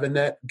 not having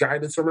that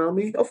guidance around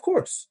me? Of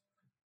course.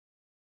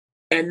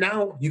 And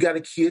now you got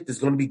a kid that's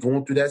going to be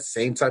going through that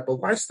same type of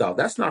lifestyle.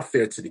 That's not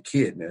fair to the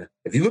kid, man.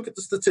 If you look at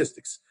the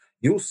statistics,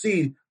 you'll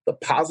see the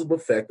positive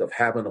effect of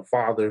having a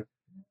father,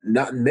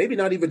 maybe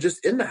not even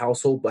just in the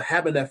household, but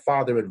having that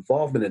father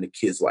involvement in a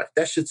kid's life.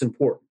 That shit's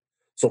important.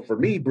 So for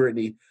me,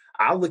 Brittany,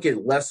 I look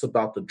at less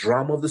about the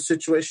drama of the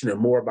situation and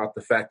more about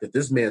the fact that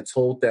this man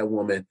told that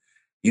woman,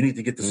 you need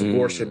to get this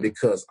abortion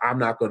because I'm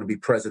not going to be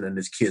present in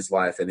this kid's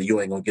life and you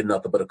ain't going to get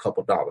nothing but a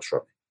couple dollars from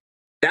me.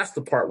 That's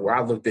the part where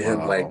I looked at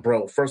him like,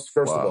 bro, first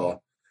of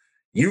all,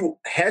 you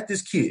had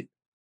this kid.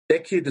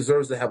 That kid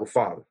deserves to have a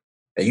father.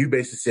 And you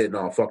basically said,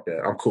 no, fuck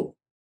that. I'm cool.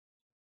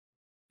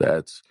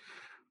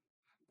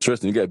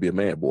 Tristan, you got to be a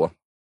man, boy.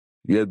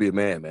 You got to be a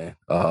man.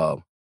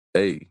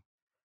 Hey,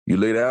 you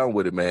lay down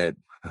with it, man.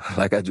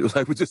 Like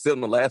we just said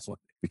on the last one.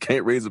 You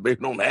can't raise a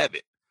baby, don't have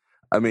it.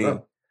 I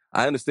mean,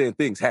 I understand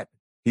things happen.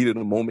 Heat of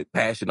the moment,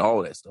 passion,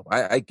 all that stuff.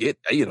 I get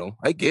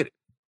it.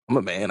 I'm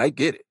a man. I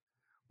get it.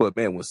 But,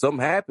 man, when something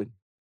happened,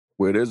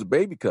 where there's a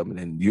baby coming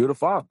and you're the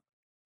father.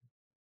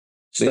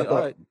 All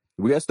right,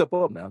 we got to step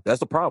up now. That's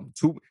the problem.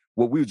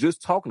 What we were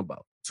just talking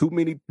about. Too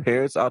many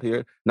parents out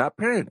here not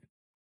parenting.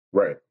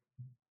 Right.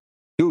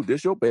 Dude,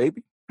 this your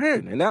baby.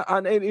 Parenting.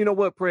 And you know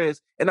what,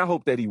 Prez? And I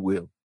hope that he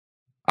will.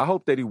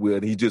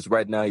 And he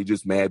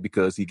just mad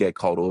because he got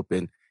caught up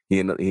and he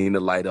in the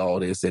light of all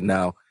this. And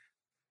now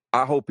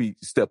I hope he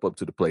step up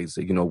to the plate and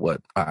say, you know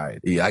what? All right,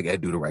 yeah, I got to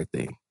do the right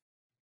thing.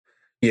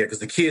 Yeah, because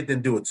the kid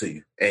didn't do it to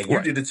you. And you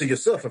did it to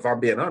yourself, if I'm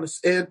being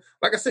honest. And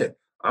like I said,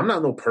 I'm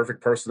not no perfect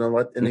person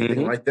or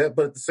anything like that.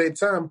 But at the same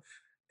time,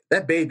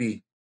 that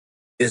baby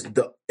is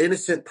the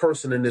innocent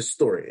person in this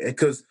story. And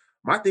because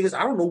my thing is,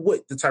 I don't know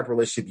what the type of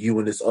relationship you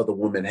and this other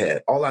woman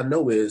had. All I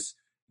know is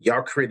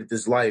y'all created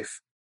this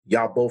life.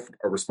 Y'all both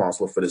are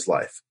responsible for this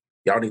life.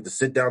 Y'all need to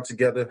sit down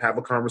together, have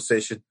a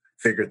conversation,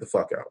 figure it the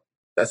fuck out.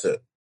 That's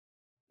it.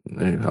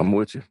 Man, I'm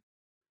with you.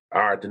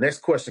 All right, the next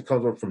question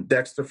comes from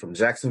Dexter from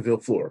Jacksonville,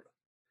 Florida.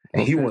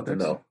 And he wanted to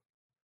know,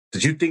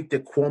 did you think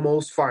that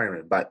Cuomo's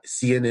firing by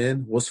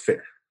CNN was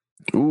fair?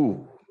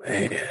 Ooh,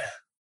 man.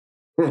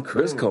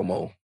 Chris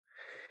Cuomo.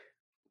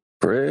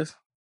 Perez?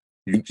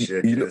 You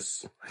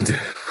this.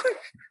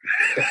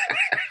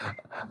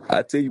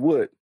 I tell you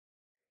what,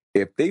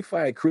 if they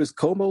fired Chris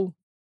Cuomo,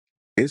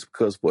 it's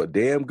because for a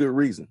damn good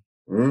reason.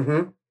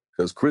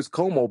 Because Chris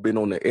Cuomo been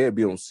on the air,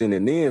 been on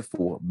CNN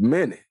for a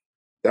minute.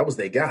 That was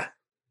their guy.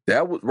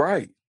 That was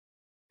right.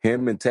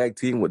 Him and tag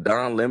team with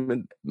Don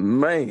Lemon.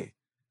 Man,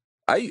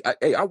 I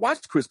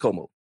watched Chris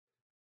Cuomo.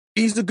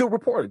 He's a good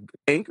reporter,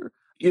 anchor.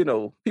 You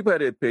know, people have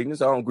their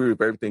opinions. I don't agree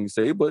with everything you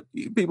say, but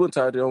people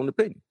entitled to their own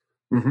opinion.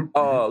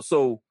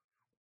 So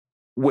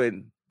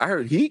when I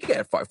heard he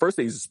got fired, first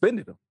they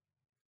suspended him.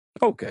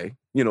 Okay,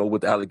 you know,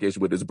 with the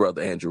allegation with his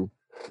brother Andrew,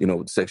 you know,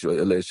 with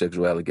alleged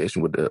sexual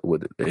allegation with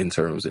the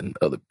interns and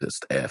other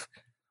staff.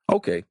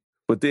 Okay,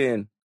 but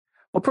then,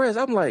 Perez,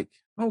 I'm like,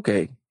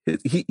 okay,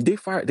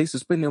 they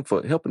suspended him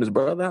for helping his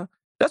brother out.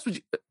 That's what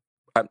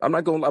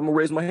I'm gonna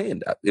raise my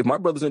hand. If my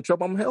brother's in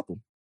trouble, I'm gonna help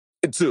him.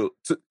 In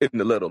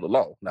the letter of the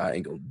law. Now I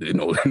ain't gonna, you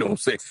know what I'm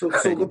saying. So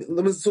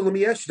let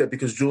me ask you that,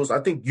 because Jules,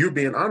 I think you're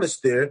being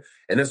honest there,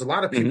 and there's a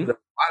lot of people that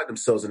find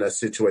themselves in that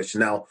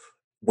situation. Now,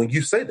 when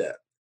you say that,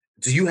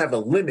 do you have a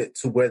limit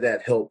to where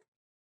that help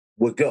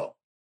would go?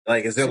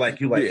 Like, is there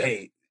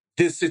hey,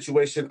 this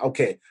situation,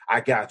 okay,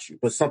 I got you,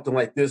 but something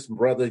like this,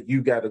 brother,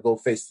 you got to go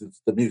face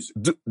the music.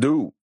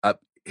 Dude,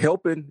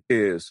 helping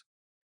is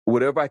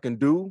whatever I can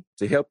do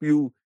to help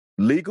you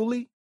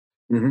legally.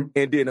 And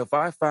then if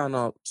I find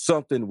out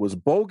something was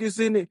bogus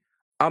in it,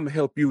 I'm gonna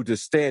help you to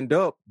stand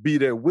up, be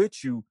there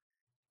with you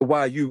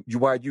while you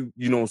know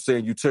what I'm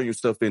saying, you turn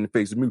yourself in the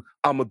face of me.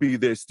 I'm gonna be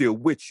there still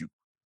with you.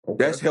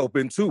 Okay. That's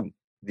helping too.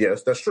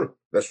 Yes, that's true.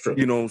 That's true.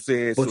 You know what I'm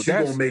saying? But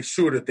you're gonna make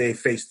sure that they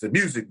face the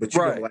music, but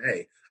you're gonna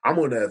hey, I'm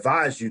gonna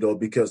advise you though,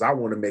 because I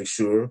want to make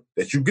sure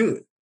that you're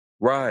good.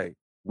 Right.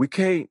 We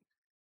can't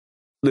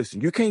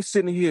listen, you can't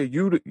sit in here,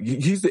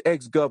 he's the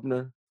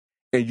ex-governor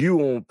and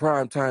you on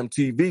primetime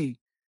TV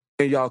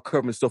and y'all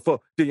covering stuff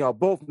up, then y'all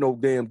both know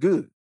damn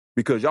good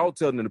because y'all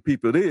telling the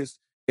people this,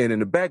 and in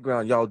the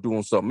background, y'all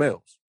doing something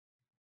else.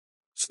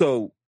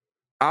 So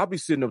I'll be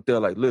sitting up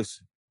there like,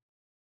 listen,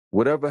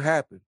 whatever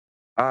happened,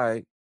 all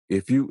right,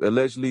 if you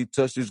allegedly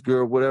touched this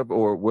girl, whatever,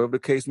 or whatever the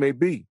case may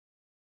be,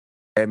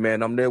 and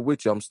man, I'm there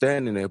with you, I'm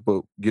standing there,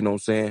 but you know what I'm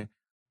saying?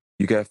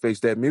 You got to face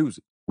that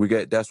music.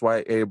 That's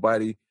why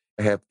everybody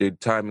have their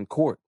time in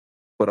court.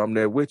 but I'm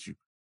there with you.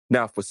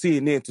 Now, for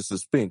CNN to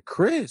suspend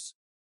Chris,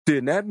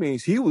 then that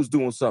means he was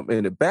doing something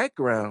in the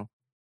background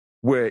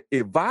where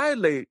it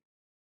violated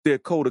their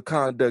code of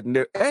conduct and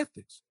their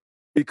ethics.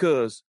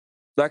 Because,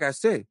 like I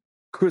said,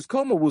 Chris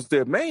Cuomo was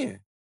their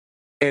man.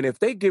 And if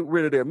they get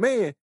rid of their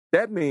man,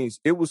 that means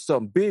it was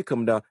something big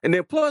coming down. And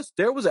then plus,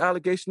 there was an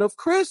allegation of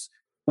Chris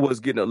was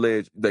getting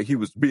alleged that he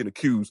was being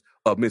accused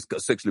of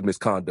sexual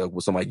misconduct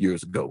with somebody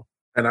years ago.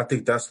 And I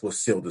think that's what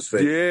sealed his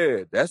fate.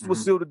 Yeah, that's what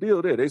sealed the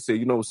deal there. They said,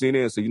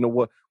 CNN said, you know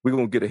what, we're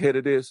going to get ahead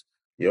of this.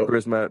 Yep.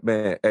 Chris,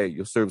 man, hey,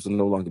 your services are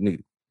no longer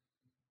needed.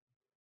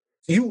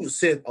 You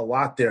said a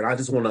lot there, and I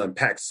just want to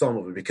unpack some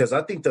of it because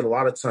I think that a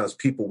lot of times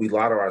we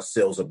lie to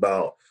ourselves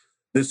about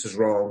this is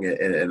wrong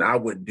and I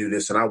wouldn't do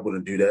this and I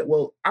wouldn't do that.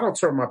 Well, I don't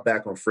turn my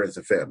back on friends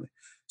and family.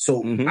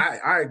 So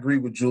I agree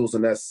with Jules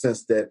in that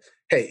sense that,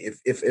 hey,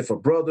 if a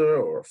brother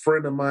or a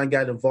friend of mine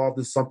got involved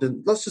in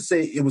something, let's just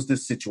say it was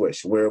this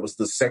situation where it was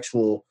the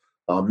sexual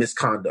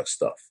misconduct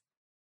stuff.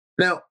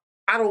 Now,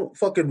 I don't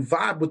fucking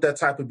vibe with that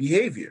type of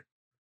behavior,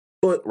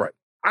 but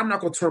I'm not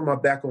going to turn my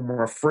back on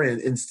my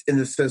friend in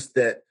the sense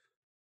that,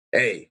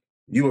 hey,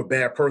 you're a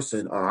bad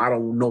person. I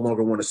don't no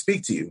longer want to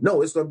speak to you.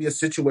 No, it's going to be a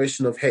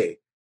situation of, hey,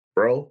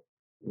 bro,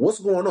 what's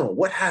going on?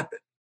 What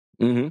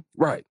happened?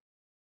 Right.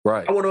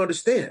 I want to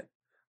understand.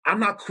 I'm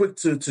not quick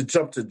to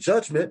jump to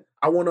judgment.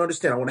 I want to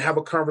understand. I want to have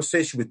a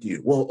conversation with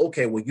you. Well,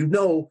 okay, well, you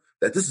know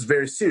that this is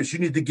very serious. You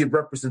need to give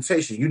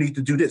representation. You need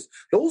to do this.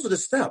 Those are the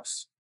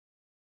steps.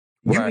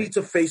 You need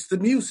to face the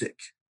music.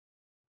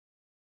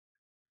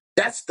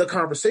 That's the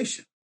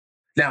conversation.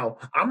 Now,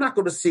 I'm not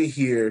going to sit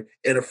here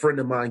and a friend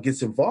of mine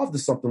gets involved in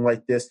something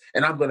like this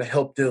and I'm going to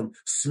help them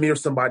smear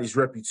somebody's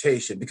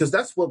reputation because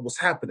that's what was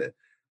happening.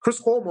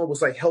 Chris Cuomo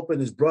was like helping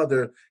his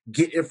brother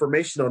get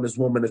information on this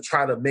woman to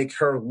try to make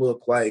her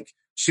look like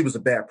she was a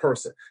bad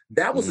person.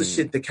 That was the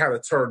shit that kind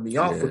of turned me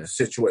off with the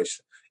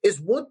situation. It's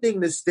one thing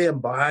to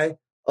stand by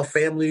a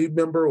family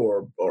member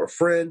or a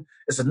friend.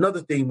 It's another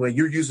thing when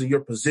you're using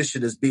your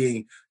position as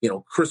being,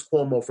 Chris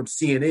Cuomo from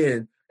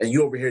CNN and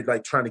you over here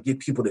like trying to get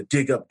people to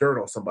dig up dirt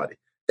on somebody.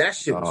 That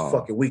shit was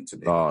fucking weak to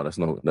me. Oh, that's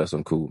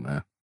uncool,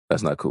 man.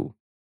 That's not cool.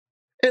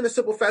 And the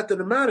simple fact of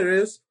the matter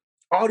is,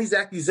 all these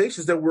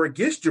accusations that were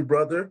against your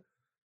brother,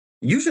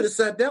 you should have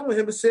sat down with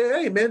him and said,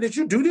 hey, man, did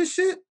you do this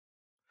shit?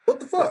 What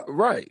the fuck?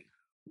 Right.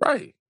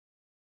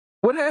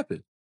 What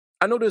happened?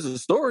 I know there's a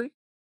story.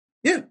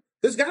 Yeah,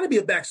 there's got to be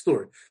a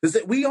backstory.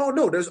 We all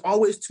know there's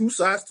always two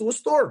sides to a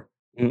story.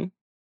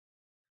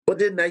 But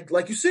then,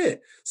 like you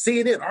said,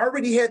 CNN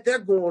already had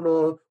that going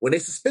on when they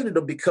suspended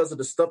him because of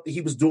the stuff that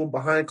he was doing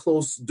behind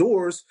closed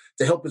doors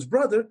to help his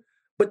brother.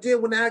 But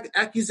then when the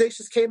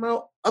accusations came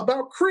out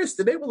about Chris,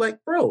 then they were like,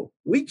 bro,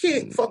 we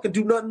can't fucking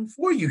do nothing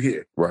for you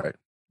here. Right.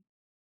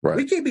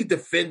 We can't be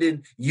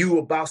defending you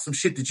about some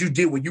shit that you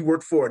did when you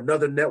worked for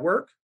another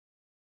network.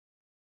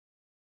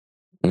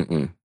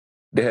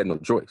 They had no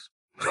choice.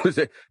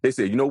 They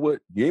said, you know what?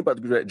 You ain't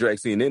about to drag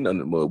CNN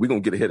under the mud. We're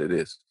going to get ahead of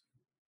this.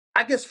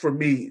 I guess for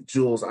me,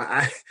 Jules,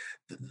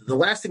 the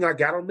last thing I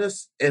got on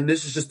this, and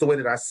this is just the way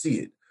that I see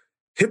it,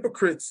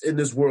 hypocrites in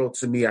this world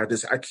to me, I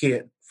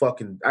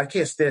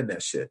can't stand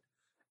that shit.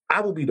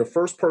 I will be the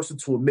first person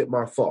to admit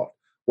my fault.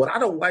 What I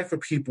don't like for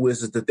people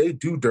is that they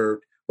do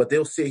dirt, but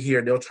they'll sit here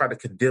and they'll try to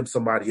condemn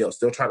somebody else.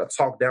 They'll try to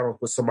talk down on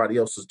what somebody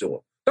else is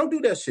doing. Don't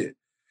do that shit.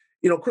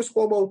 Chris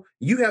Cuomo,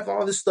 you have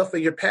all this stuff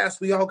in your past.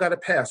 We all got a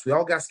past. We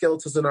all got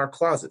skeletons in our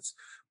closets.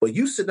 But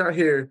you sitting out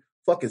here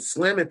fucking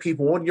slamming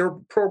people on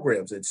your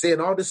programs and saying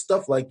all this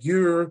stuff like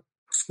you're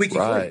squeaky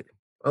clean. I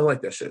don't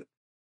like that shit.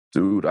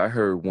 Dude, I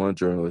heard one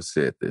journalist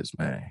said this,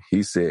 man.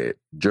 He said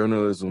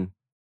journalism,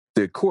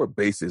 the core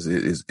basis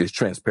is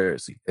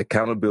transparency,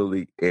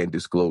 accountability, and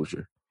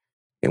disclosure.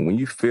 And when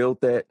you fail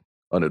that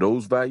under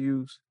those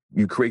values,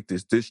 you create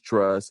this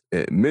distrust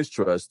and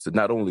mistrust to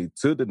not only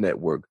to the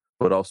network,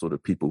 but also the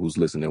people who's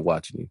listening and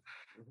watching you.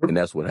 And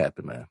that's what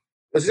happened, man.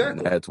 Exactly.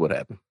 And that's what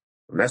happened.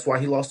 And that's why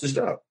he lost his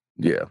job.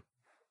 Yeah.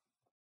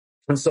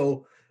 And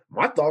so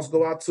my thoughts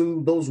go out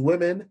to those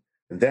women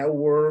that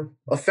were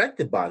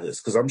affected by this,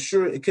 because I'm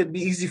sure it could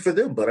be easy for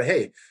them. But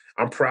hey,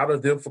 I'm proud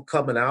of them for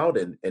coming out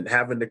and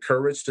having the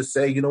courage to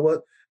say, you know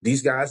what,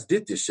 these guys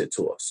did this shit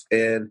to us.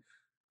 And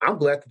I'm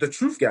glad that the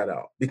truth got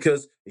out,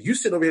 because if you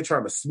sit over here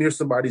trying to smear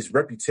somebody's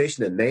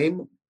reputation and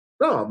name,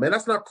 no, man,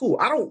 that's not cool.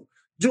 I don't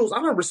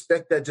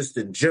respect that just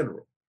in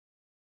general.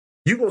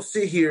 You're going to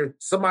sit here,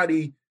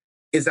 somebody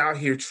is out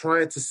here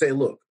trying to say,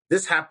 look,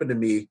 this happened to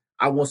me.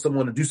 I want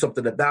someone to do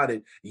something about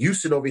it. You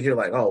sit over here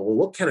like, oh, well,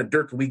 what kind of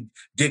dirt can we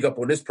dig up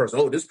on this person?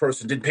 Oh, this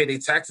person didn't pay their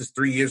taxes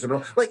 3 years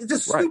ago. Like, it's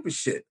just stupid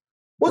shit.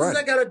 What's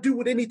that got to do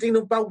with anything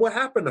about what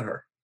happened to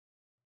her?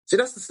 See,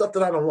 that's the stuff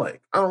that I don't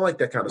like. I don't like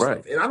that kind of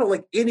stuff. And I don't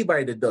like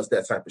anybody that does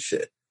that type of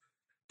shit.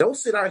 Don't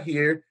sit out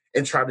here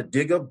and try to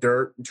dig up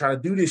dirt and try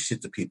to do this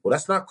shit to people.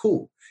 That's not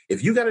cool.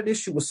 If you got an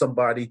issue with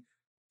somebody,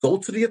 go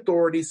to the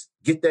authorities,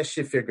 get that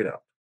shit figured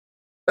out.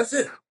 That's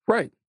it.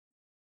 Right.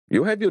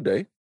 You'll have your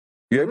day.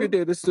 You have your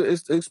day to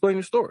explain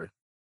your story.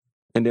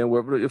 And then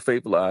wherever your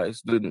faith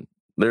lies, then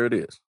there it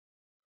is.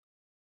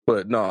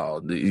 But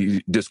no,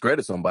 you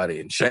discredit somebody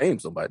and shame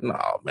somebody.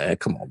 No, man,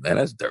 come on, man.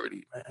 That's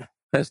dirty, man.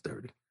 That's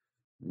dirty.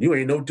 You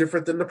ain't no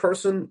different than the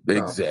person.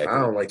 Exactly. No, I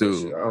don't like Dude,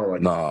 this shit. I don't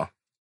like nah.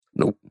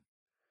 Nope.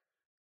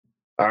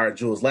 All right,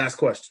 Jules, last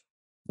question.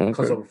 Okay.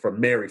 Comes over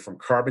from Mary from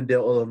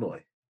Carbondale,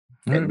 Illinois.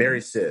 And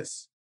Mary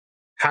says,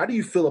 how do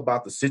you feel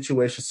about the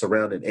situation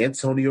surrounding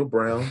Antonio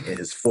Brown and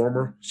his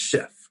former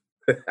chef?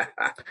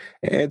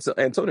 And so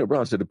Antonio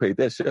Brown should have paid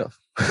that chef.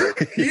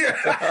 Yeah.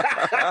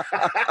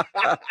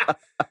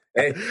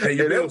 Hey, pay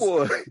your bills.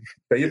 Boy,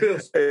 pay your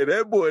bills. Hey,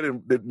 that boy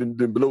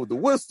didn't blow the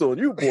whistle on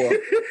you, boy.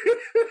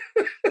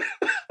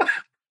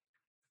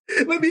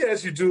 Let me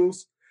ask you,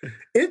 Jules.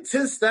 In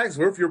 10 stacks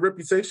worth your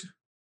reputation?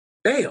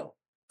 Damn.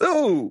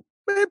 Dude,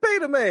 man, pay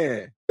the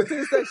man.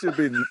 10 stacks should have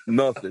been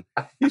nothing.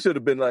 He should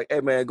have been like,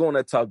 hey, man, go on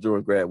that top drawer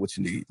and grab what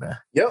you need, man.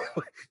 Yep.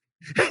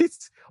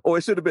 Or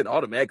it should have been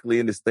automatically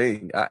in this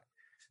thing.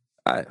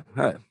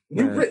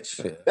 You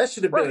rich. Yeah. That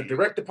should have been a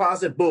direct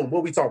deposit. Boom.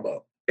 What we talking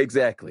about?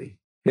 Exactly.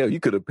 Hell,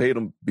 you could have paid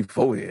him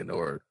beforehand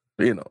or,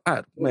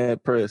 man,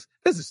 Press,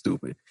 this is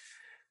stupid.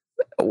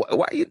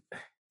 Why you...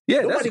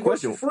 Yeah, nobody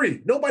works for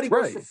free. Nobody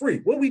works for free.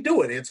 What are we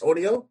doing,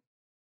 Antonio?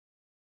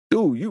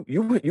 Dude,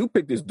 you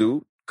picked this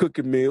dude,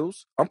 cooking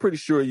meals. I'm pretty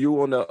sure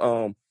you on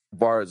the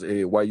bars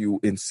while you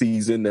in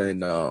season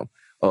and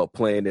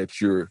plan that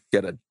you're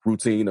got a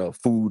routine of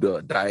food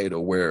diet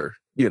or where,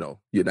 you're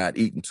not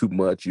eating too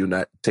much, you're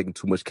not taking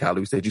too much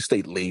calories, that you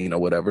stay lean or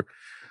whatever.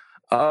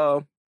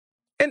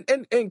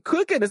 And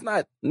cooking is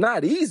not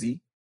easy.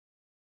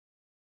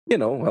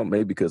 Well,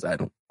 maybe because I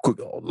don't cook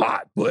a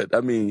lot, but I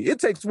mean, it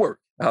takes work.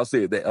 I'll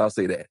say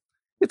that.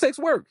 It takes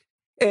work.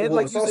 And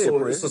like you said,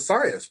 it's a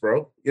science,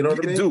 bro. You know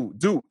what I mean?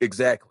 Do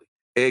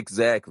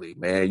exactly,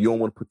 man. You don't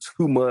want to put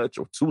too much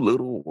or too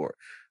little, or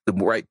the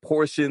right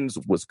portions.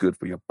 What's good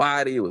for your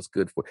body? What's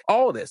good for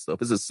all that stuff.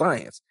 It's a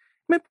science.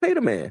 Man, pay the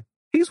man.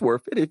 He's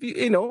worth it. If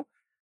you're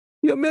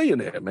a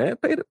millionaire, man.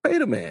 Pay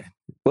the man.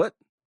 But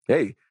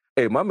hey,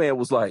 my man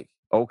was like,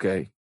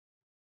 okay,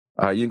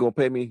 you ain't gonna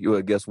pay me?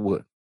 Well, guess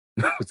what?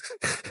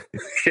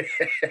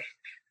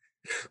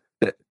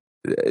 that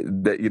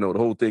the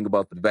whole thing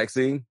about the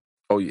vaccine.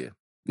 Oh yeah,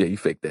 you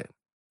faked that.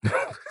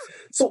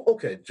 So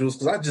okay, Jules,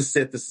 because I just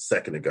said this a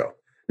second ago.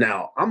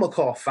 Now I'm gonna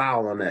call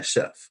foul on that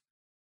chef.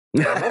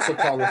 I'm also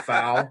calling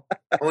foul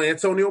on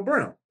Antonio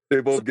Brown.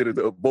 They both get it.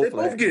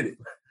 Both get it.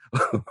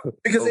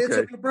 Because okay.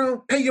 Antonio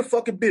Brown, pay your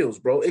fucking bills,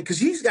 bro. Because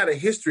he's got a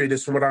history of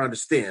this, from what I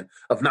understand,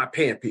 of not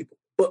paying people.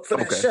 But for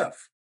that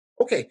chef,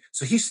 okay,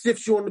 so he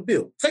stiffs you on the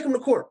bill. Take him to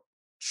court.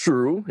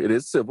 True, it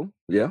is civil.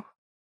 Yeah.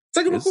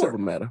 Take him to court. Civil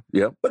matter.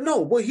 Yeah. But no,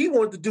 what he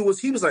wanted to do was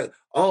he was like,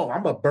 oh,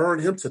 I'm going to burn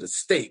him to the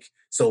stake.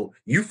 So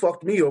you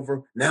fucked me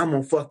over. Now I'm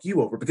going to fuck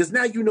you over. Because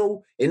now,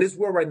 in this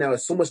world right now,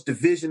 there's so much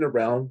division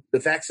around the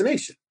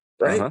vaccination,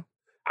 right? Uh-huh.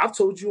 I've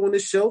told you on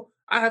this show,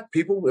 I have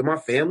people in my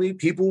family,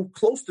 people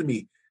close to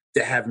me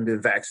that haven't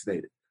been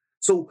vaccinated.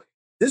 So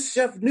this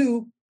chef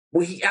knew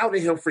when he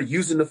outed him for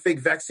using the fake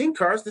vaccine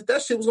cards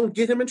that shit was going to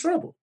get him in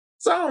trouble.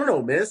 So I don't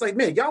know, man. It's like,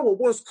 man, y'all were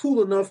once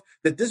cool enough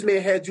that this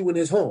man had you in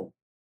his home.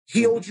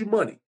 He owed you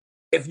money.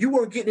 If you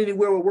weren't getting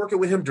anywhere with working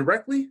with him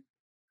directly,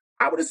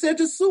 I would have said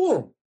just sue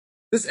him.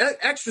 This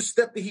extra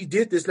step that he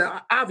did this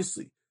now,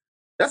 obviously,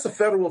 that's a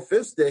federal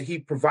offense that he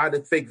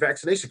provided fake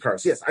vaccination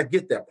cards. Yes, I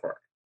get that part.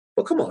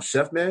 But come on,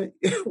 chef, man.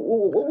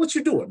 What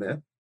you doing,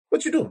 man?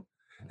 What you doing?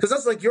 Because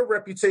that's like your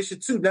reputation,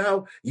 too.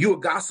 Now you a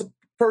gossip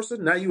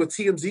person. Now you a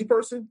TMZ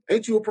person.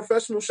 Ain't you a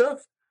professional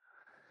chef?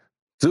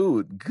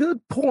 Dude,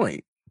 good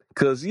point.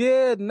 Because,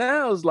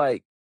 now it's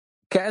like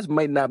cats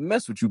might not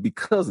mess with you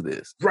because of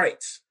this.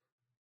 Right.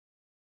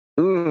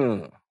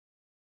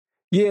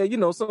 Yeah,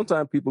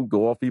 sometimes people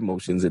go off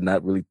emotions and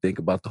not really think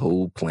about the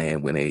whole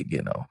plan when they,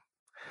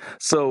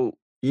 So,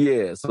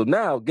 so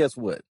now guess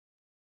what?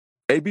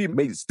 AB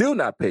may still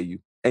not pay you,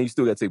 and you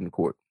still got to take him to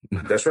court.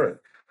 That's right.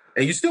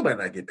 And you still might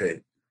not get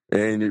paid.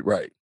 And you're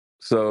right.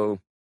 So,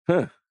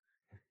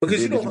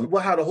 Because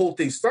how the whole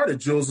thing started,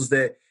 Jules, is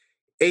that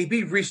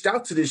AB reached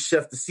out to this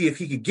chef to see if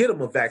he could get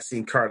him a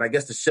vaccine card. And I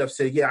guess the chef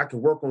said, yeah, I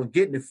can work on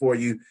getting it for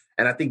you.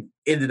 And I think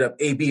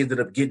AB ended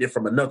up getting it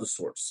from another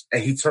source.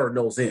 And he turned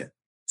those in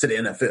to the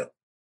NFL.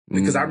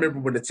 Because I remember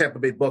when the Tampa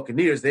Bay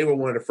Buccaneers, they were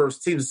one of the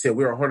first teams that said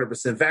we were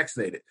 100%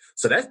 vaccinated.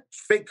 So that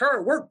fake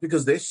card worked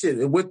because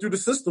it went through the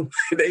system.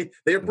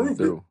 they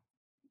approved it.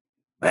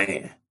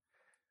 Man.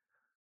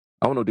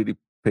 I don't know, did he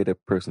pay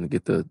that person to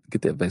get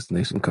that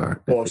vaccination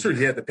card? Well, I'm sure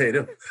he had to pay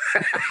them.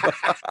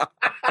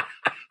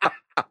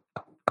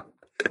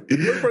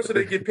 The person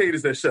that get paid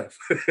is that chef.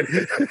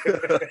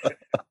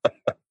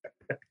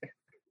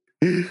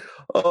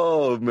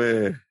 Oh,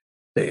 man.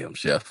 Damn,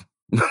 chef.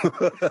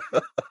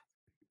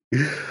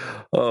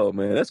 Oh,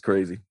 man, that's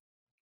crazy.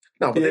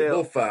 No, but they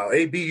both foul.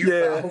 AB,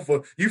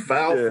 you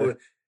foul for.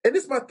 And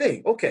this is my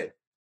thing. Okay.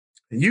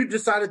 You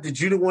decided that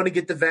you didn't want to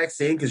get the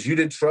vaccine because you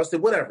didn't trust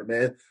it. Whatever,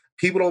 man.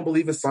 People don't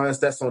believe in science.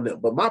 That's on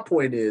them. But my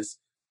point is,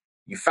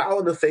 you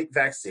fouling the fake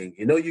vaccine.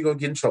 You know you're going to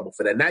get in trouble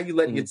for that. Now you're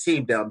letting your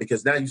team down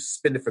because now you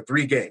suspended for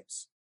 3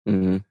 games.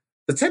 Mm-hmm.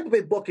 The Tampa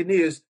Bay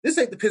Buccaneers, this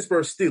ain't the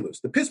Pittsburgh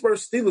Steelers. The Pittsburgh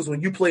Steelers,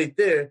 when you played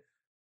there,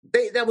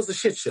 that was a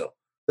shit show.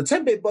 The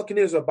Tampa Bay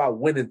Buccaneers are about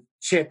winning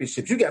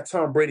championships. You got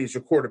Tom Brady as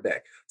your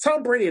quarterback.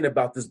 Tom Brady ain't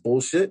about this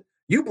bullshit.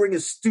 You bringing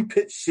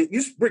stupid shit.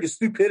 You bringing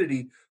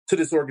stupidity to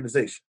this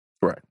organization.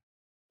 Right.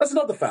 That's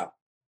another foul.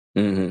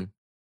 Mm-hmm.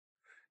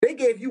 They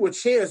gave you a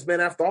chance,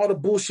 man, after all the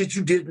bullshit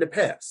you did in the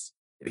past.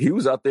 He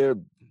was out there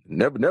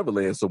never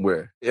laying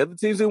somewhere. The other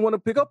teams didn't want to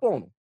pick up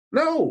on him.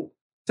 No.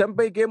 Tampa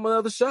Bay gave him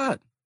another shot.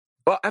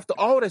 But after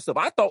all that stuff,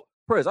 I thought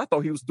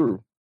he was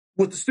through.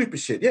 With the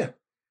stupid shit, yeah.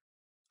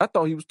 I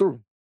thought he was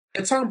through.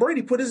 And Tom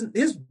Brady put his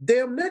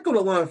damn neck on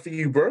the line for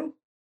you, bro.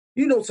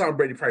 You know Tom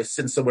Brady probably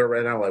sitting somewhere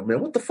right now like,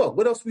 man, what the fuck?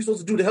 What else are we supposed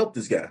to do to help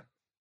this guy?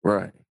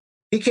 Right.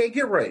 He can't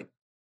get right.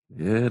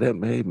 Yeah, that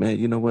man,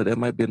 you know what? That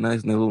might be a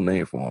nice little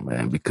name for him,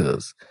 man,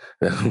 because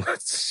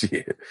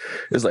shit.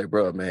 It's like,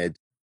 bro, man,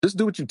 just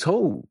do what you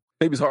told.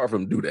 Maybe it's hard for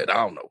him to do that.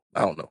 I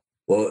don't know.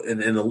 Well,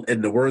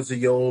 in the words of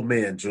your old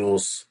man,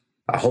 Jules,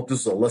 I hope this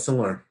is a lesson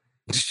learned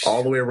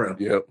all the way around.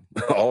 Yep,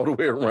 all the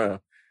way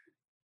around.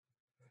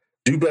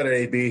 Do better,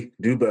 AB.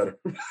 Do better.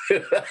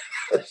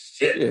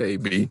 Shit. Yeah,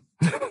 AB.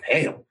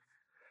 Damn.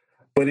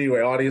 But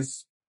anyway,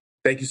 audience,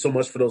 thank you so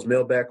much for those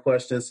mailbag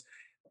questions.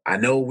 I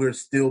know we're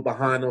still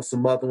behind on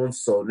some other ones,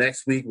 so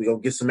next week we're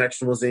going to get some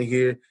extra ones in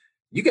here.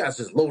 You guys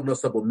just loading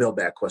us up with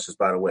mailbag questions,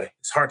 by the way.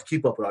 It's hard to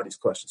keep up with all these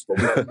questions, but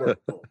we can work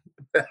on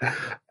them.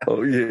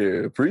 Oh,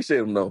 yeah. Appreciate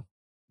them, though.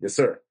 Yes,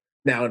 sir.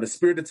 Now, in the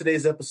spirit of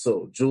today's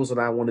episode, Jules and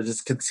I want to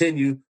just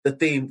continue the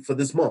theme for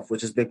this month,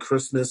 which has been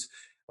Christmas.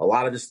 A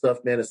lot of this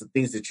stuff, man, is the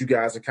things that you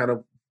guys are kind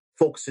of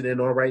focusing in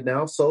on right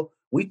now. So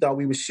we thought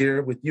we would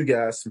share with you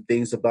guys some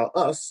things about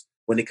us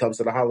when it comes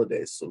to the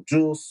holidays. So,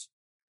 Jules,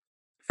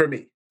 for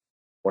me,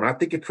 when I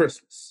think of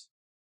Christmas,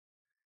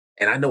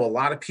 and I know a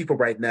lot of people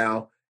right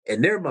now,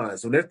 in their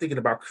minds, when they're thinking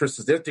about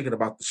Christmas, they're thinking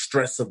about the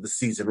stress of the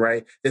season,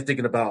 right? They're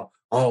thinking about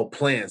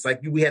plans. Like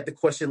we had the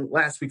question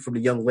last week from the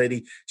young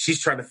lady. She's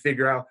trying to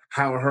figure out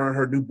how her and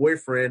her new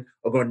boyfriend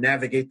are going to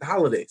navigate the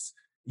holidays.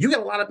 You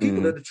got a lot of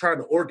people that are trying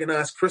to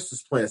organize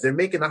Christmas plans. They're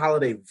making the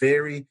holiday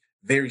very,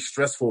 very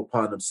stressful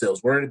upon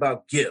themselves, worried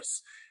about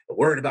gifts,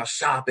 worried about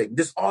shopping.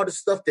 This all the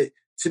stuff that,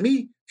 to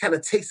me, kind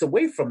of takes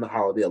away from the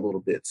holiday a little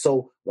bit.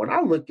 So when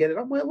I look at it,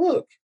 I'm like,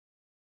 look,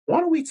 why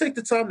don't we take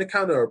the time to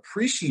kind of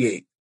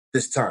appreciate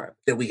this time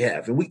that we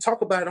have? And we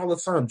talk about it all the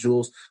time,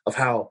 Jules, of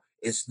how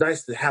it's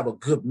nice to have a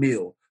good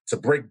meal, to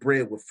break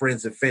bread with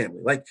friends and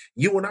family. Like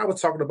you and I were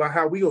talking about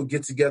how we going to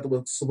get together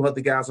with some other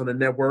guys on the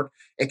network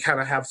and kind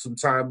of have some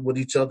time with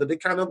each other to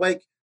kind of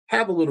like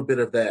have a little bit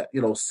of that,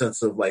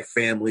 sense of like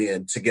family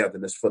and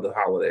togetherness for the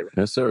holiday.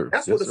 Yes, sir.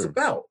 That's what it's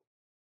about.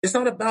 It's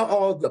not about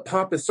all the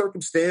pomp and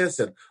circumstance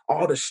and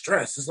all the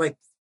stress. It's like,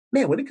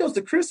 man, when it comes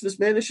to Christmas,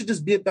 man, it should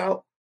just be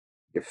about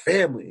your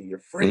family, your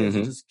friends,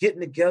 and just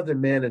getting together,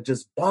 man, and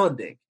just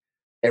bonding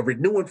and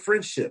renewing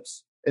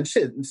friendships and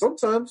shit. And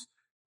sometimes,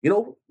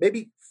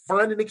 maybe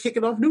finding and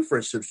kicking off new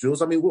friendships,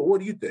 Jules. I mean, what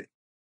do you think?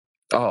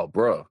 Oh,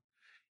 bro.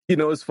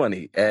 It's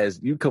funny.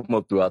 As you come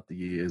up throughout the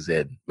years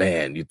and,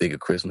 man, you think of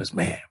Christmas,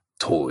 man,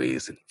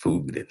 toys and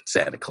food and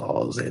Santa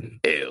Claus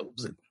and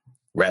elves and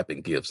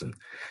wrapping gifts. And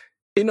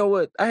you know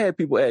what? I had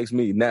people ask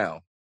me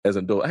now as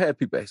an adult,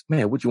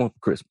 man, what you want for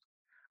Christmas?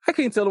 I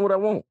can't tell them what I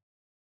want.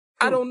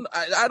 I don't.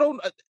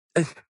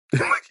 I'm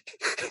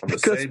the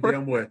same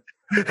damn way.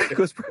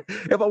 Because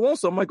if I want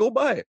something, I go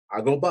buy it. I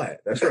go buy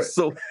it. That's right.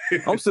 So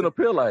I'm sitting up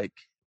here like,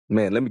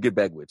 man, let me get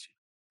back with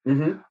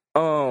you.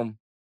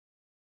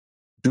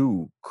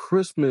 Dude,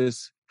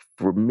 Christmas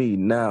for me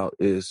now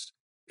is,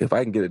 if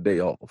I can get a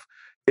day off,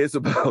 it's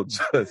about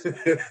just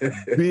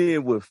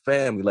being with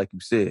family, like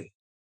you said.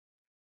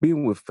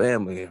 Being with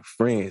family and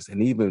friends,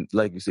 and even,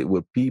 like you said,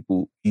 with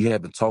people you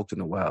haven't talked to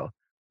in a while,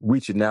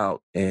 reaching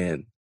out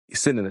and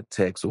sending a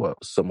text or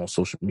some on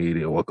social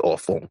media or a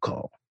phone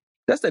call.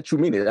 That's that true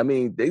meaning. I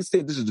mean, they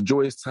say this is the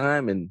joyous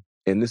time and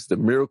this is the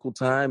miracle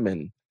time.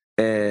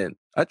 And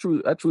I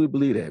truly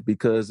believe that,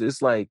 because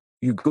it's like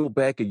you go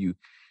back and you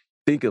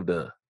think of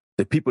the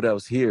people that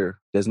was here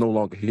that's no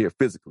longer here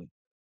physically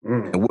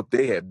and what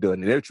they have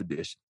done in their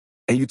tradition.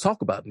 And you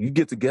talk about it. You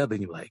get together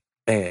and you're like,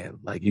 man,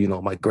 like,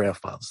 my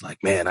grandfather's like,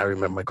 man, I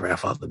remember my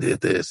grandfather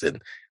did this.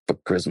 And for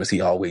Christmas, he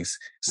always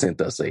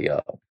sent us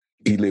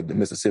he lived in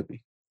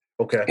Mississippi.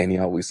 Okay. And he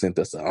always sent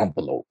us an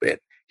envelope, and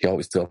he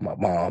always tell my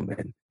mom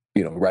and,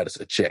 write us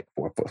a check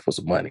for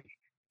some money.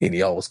 And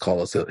he always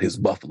call us his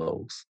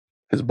buffaloes,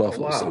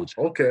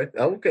 soldier.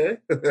 Okay.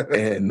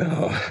 And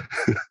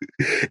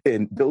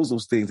and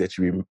those things that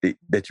you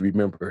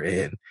remember.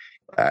 And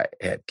I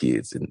had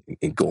kids and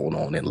going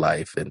on in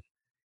life, and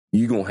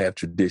you're going to have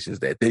traditions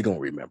that they're going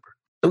to remember.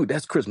 Oh,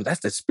 that's Christmas. That's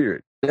that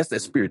spirit. That's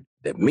that spirit,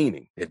 that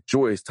meaning, that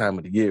joyous time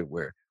of the year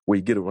where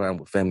you get around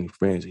with family and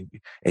friends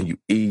and you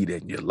eat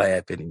and you're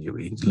laughing and you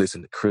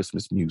listen to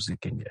Christmas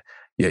music and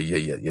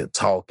you're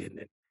talking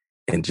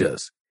and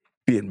just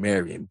being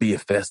merry and being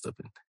festive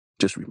and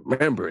just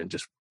remember and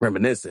just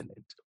reminiscing.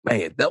 And,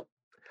 man,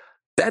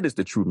 that is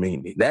the true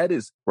meaning. That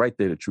is right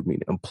there the true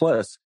meaning. And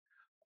plus,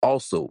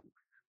 also,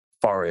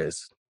 far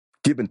as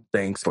giving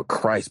thanks for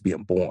Christ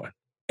being born.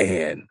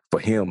 And for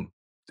him,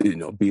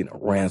 being a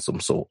ransom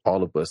so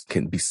all of us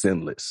can be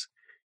sinless,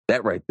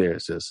 that right there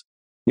is just,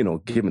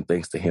 giving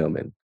thanks to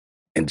him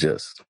and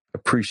just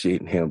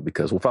appreciating him,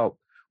 because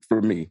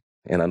for me,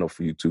 and I know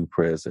for you too,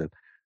 Prez, and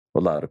a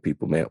lot of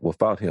people, man,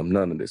 without him,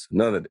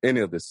 any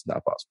of this is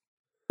not possible.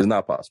 It's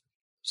not possible.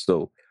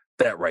 So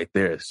that right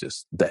there is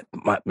just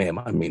my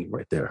meaning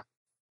right there.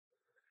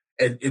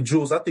 And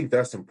Jules, I think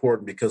that's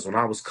important, because when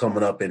I was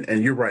coming up,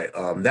 and you're right,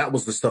 that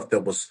was the stuff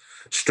that was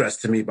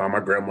stressed to me by my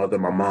grandmother,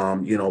 my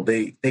mom.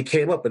 They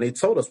came up and they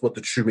told us what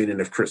the true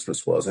meaning of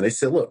Christmas was. And they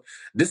said, look,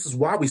 this is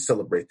why we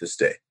celebrate this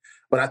day.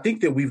 But I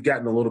think that we've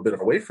gotten a little bit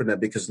away from that,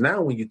 because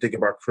now when you think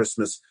about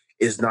Christmas,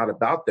 it's not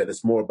about that.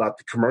 It's more about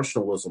the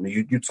commercialism.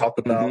 You talk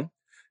about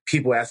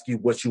people ask you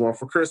what you want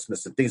for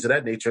Christmas and things of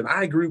that nature. And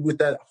I agree with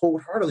that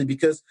wholeheartedly,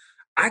 because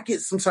I get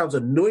sometimes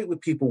annoyed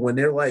with people when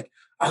they're like,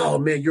 oh,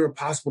 man, you're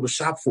impossible to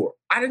shop for.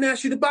 I didn't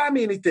ask you to buy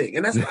me anything.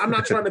 And I'm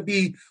not trying to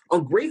be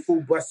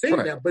ungrateful by saying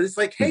that, but it's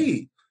like,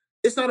 hey,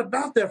 it's not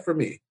about that for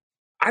me.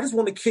 I just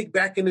want to kick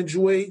back and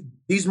enjoy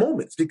these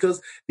moments,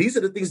 because these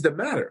are the things that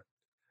matter.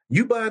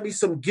 You buy me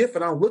some gift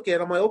and I'll look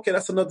at it, I'm like, okay,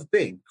 that's another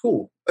thing.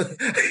 Cool. You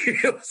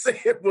know what I'm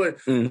saying? But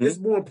it's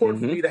more important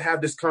for me to have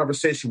this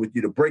conversation with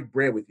you, to break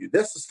bread with you.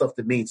 That's the stuff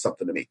that means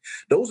something to me.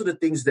 Those are the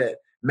things that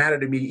matter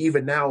to me,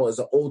 even now as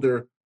an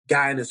older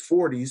guy in his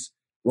 40s.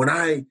 When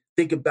I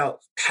think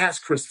about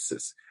past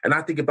Christmases and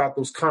I think about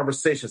those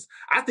conversations,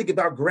 I think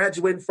about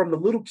graduating from the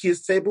little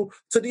kids table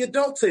to the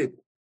adult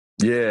table.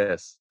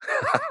 Yes.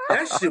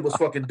 That shit was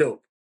fucking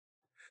dope.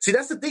 See,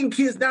 that's the thing,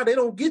 kids now, they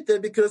don't get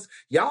that, because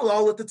y'all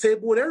all at the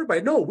table with everybody.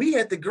 No, we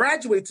had to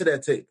graduate to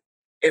that table.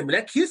 And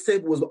that kids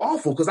table was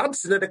awful, because I'm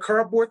sitting at a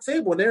cardboard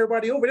table and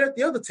everybody over there at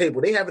the other table,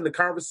 they having the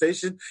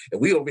conversation and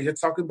we over here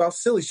talking about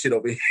silly shit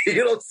over here.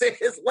 You know what I'm saying?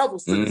 It's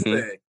levels to this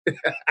thing.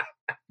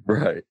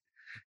 Right.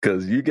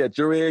 Because you got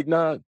your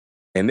eggnog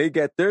and they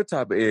got their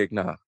type of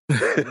eggnog.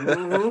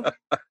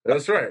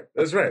 That's right.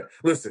 That's right.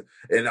 Listen,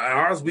 and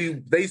ours,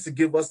 they used to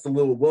give us the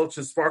little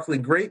Welch's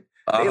sparkling grape.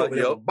 They over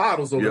there with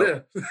bottles over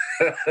there.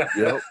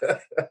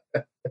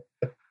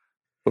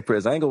 But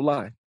Prez, I ain't gonna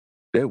lie,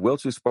 that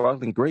Welch's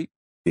sparkling grape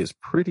is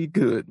pretty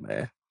good,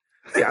 man.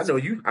 Yeah,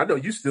 I know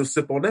you still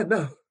sip on that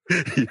now.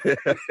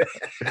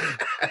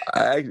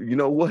 You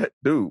know what,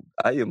 dude?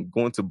 I am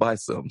going to buy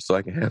some so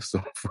I can have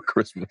some for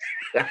Christmas.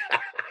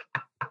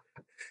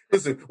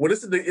 Listen, when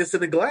it's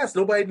in the glass,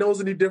 nobody knows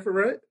any different,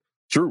 right?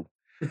 True.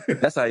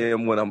 That's how I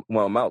am when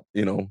I'm out,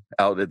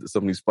 out at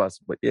some of these spots.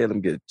 But yeah, let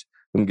me get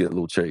a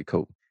little cherry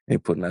Coke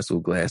and put a nice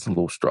little glass and a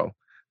little straw.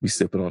 Be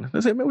sipping on it.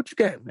 I say, man, what you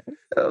got, man?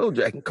 A little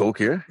Jack and Coke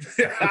here.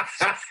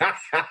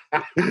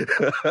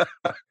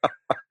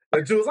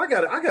 Now, Jules, I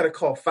gotta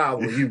call foul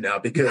on you now,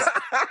 because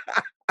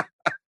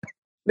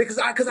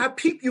I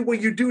peep you when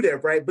you do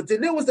that, right? But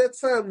then there was that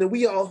time that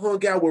we all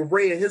hung out with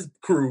Ray and his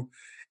crew,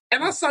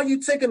 and I saw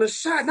you taking a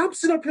shot, and I'm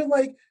sitting up here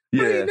like, I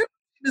ain't never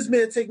seen this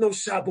man take no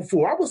shot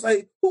before. I was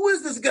like, who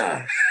is this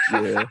guy?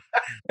 Yeah.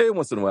 Every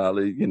once in a while,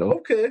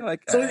 Okay.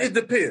 Like, so it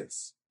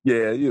depends.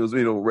 Yeah, it was,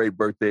 Ray's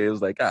birthday. It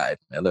was like, all right,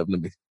 man, let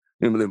me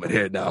let my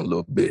hair down a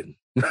little bit.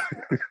 All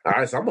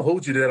right, so I'm going to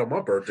hold you to that on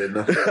my birthday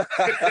now.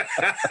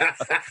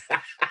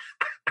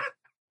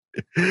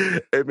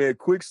 Hey, man,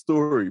 quick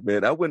story,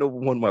 man. I went over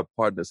one of my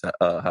partner's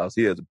house.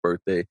 He has a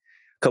birthday a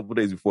couple of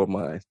days before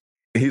mine.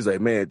 And he's like,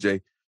 man,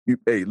 Jay,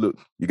 hey, look,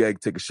 you got to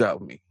take a shot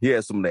with me. He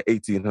had some of that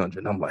 1800.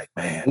 And I'm like,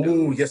 man.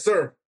 Ooh, dude. Yes,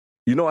 sir.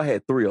 I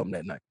had 3 of them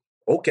that night.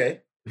 Okay.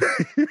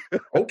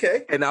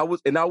 Okay. And I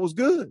was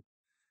good.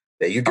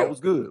 There you go. I was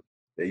good.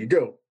 There you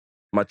go.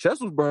 My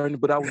chest was burning,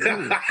 but I was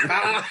good.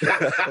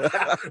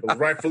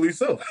 Rightfully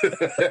so.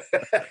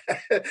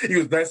 He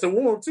was nice and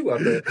warm, too, I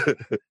bet.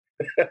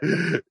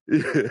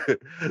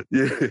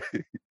 Yeah.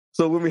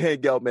 So when we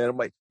hang out, man,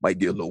 I might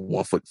get a little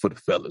one for the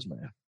fellas,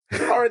 man.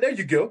 All right, there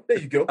you go.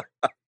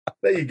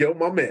 There you go,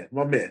 my man.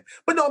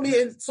 But no, I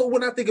mean, so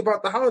when I think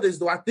about the holidays,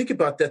 though, I think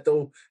about that,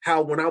 though,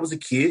 how when I was a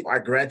kid, I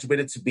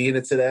graduated to being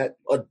into that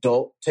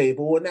adult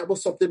table, and that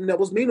was something that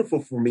was meaningful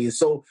for me.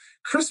 So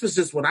Christmas,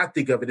 just when I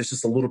think of it, it's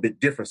just a little bit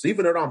different. So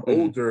even though I'm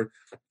older,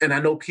 and I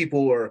know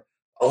people are,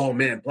 oh,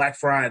 man, Black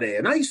Friday,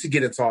 and I used to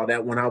get into all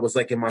that when I was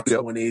like in my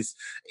 20s.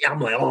 I'm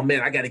like, oh,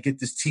 man, I got to get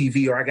this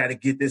TV, or I got to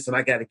get this, and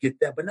I got to get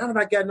that. But now that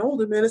I've gotten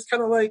older, man, it's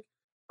kind of like,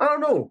 I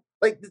don't know,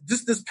 like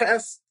just this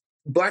past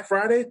Black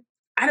Friday,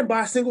 I didn't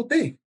buy a single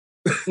thing.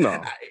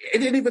 No, it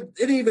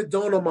didn't even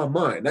dawn on my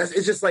mind.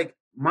 It's just like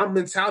my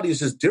mentality is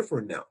just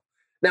different now.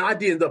 Now I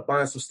did end up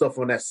buying some stuff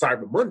on that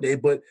Cyber Monday,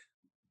 but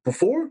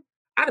before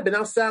I'd have been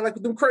outside like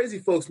with them crazy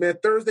folks, man.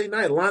 Thursday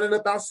night, lining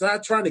up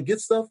outside trying to get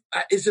stuff.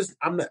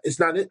 I'm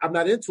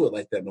not into it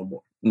like that no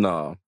more.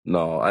 No,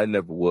 I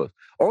never was.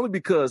 Only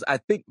because I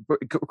think,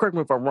 correct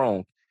me if I'm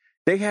wrong,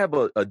 they have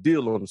a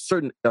deal on a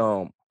certain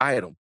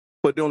item,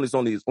 but it's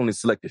only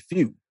selected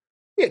few.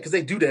 Yeah, because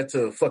they do that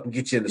to fucking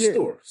get you in the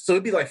store. So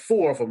it'd be like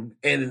 4 of them.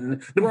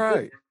 And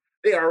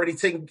they already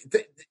taken...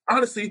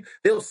 honestly,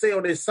 they'll say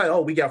on their site,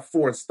 oh, we got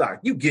 4 in stock.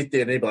 You get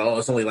there and they be like, oh,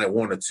 it's only like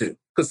 1 or 2.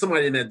 Because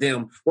somebody in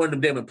that one of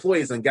them damn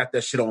employees and got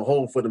that shit on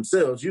hold for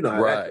themselves. You know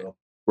how that go.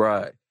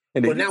 Right.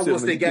 And but now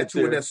once they got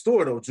you in that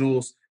store, though,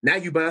 Jules, now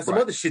you buying some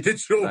other shit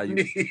that you don't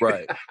need.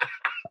 Right.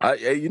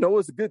 You know,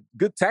 it's a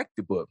good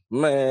tactic, but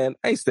man,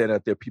 I ain't standing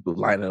out there, people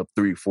lining up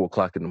 3, 4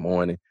 o'clock in the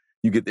morning.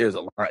 You get there's a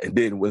line, and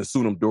then when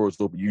soon them doors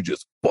open, you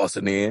just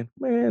busting in.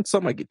 Man,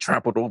 somebody get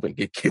trampled over and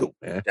get killed,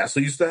 man. That's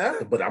what used to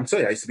happen. But I'm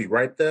telling you, I used to be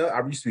right there.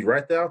 I used to be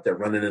right there out there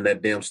running in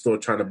that damn store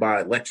trying to buy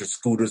electric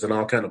scooters and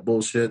all kind of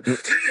bullshit. The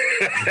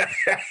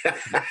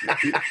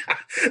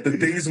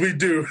things we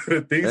do.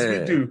 The things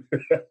we do.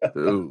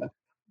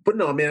 But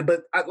no, man,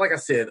 like I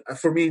said,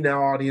 for me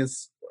now,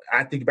 audience,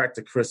 I think back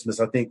to Christmas.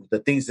 I think the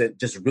things that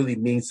just really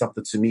mean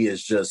something to me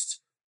is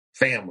just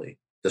family,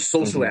 the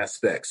social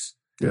aspects.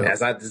 Yeah.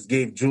 As I just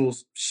gave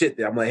Jules shit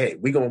there, I'm like, hey,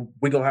 we're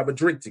gonna have a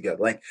drink together.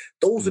 Like,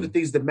 those are the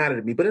things that matter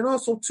to me. But then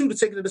also, too, to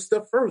take it a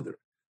step further,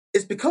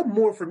 it's become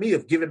more for me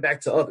of giving back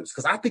to others.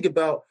 Because I think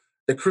about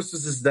the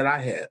Christmases that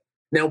I had.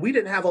 Now, we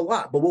didn't have a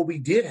lot, but what we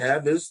did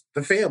have is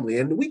the family.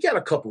 And we got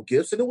a couple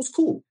gifts, and it was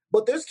cool.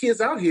 But there's kids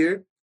out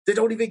here that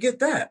don't even get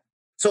that.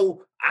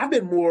 So I've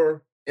been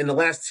more, in the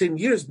last 10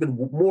 years, been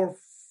more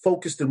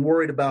focused and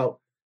worried about,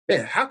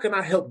 man, how can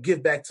I help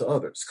give back to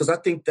others? Because I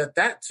think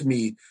that to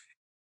me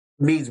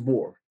means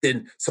more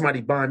than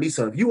somebody buying me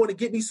something. If you want to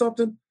get me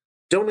something,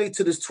 donate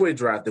to this toy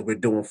drive that we're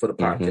doing for the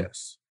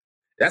podcast.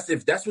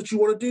 If that's what you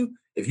want to do.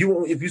 If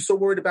you're so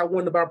worried about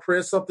wanting to buy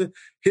prayer something,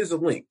 here's a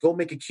link. Go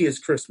make a kid's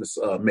Christmas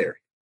merry.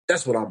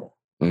 That's what I'm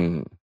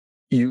on.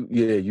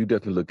 You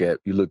definitely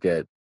look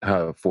at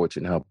how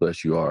fortunate, how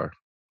blessed you are.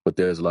 But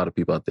there's a lot of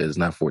people out there that's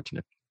not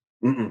fortunate.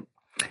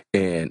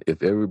 And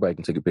if everybody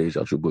can take a page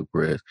out your book,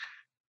 Perez,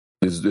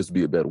 this would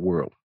be a better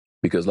world,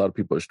 because a lot of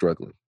people are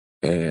struggling.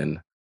 And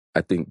I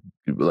think,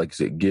 like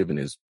you said, giving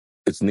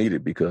it's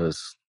needed,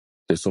 because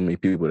there's so many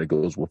people that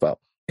goes without,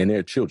 and there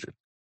are children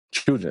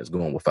that's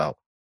going without.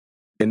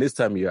 And this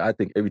time of year, I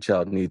think every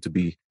child needs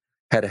to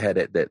had to have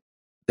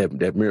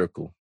that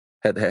miracle,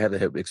 had to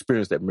have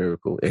experienced that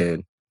miracle,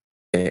 and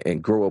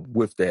grow up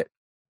with that.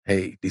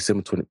 Hey,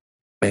 December 20,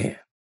 man,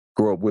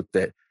 grow up with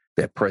that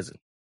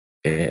present,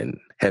 and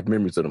have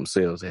memories of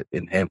themselves,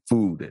 and have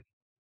food. And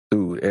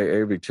dude,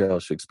 every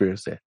child should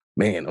experience that.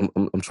 Man,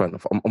 I'm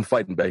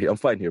fighting back here. I'm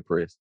fighting here,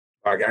 Perez.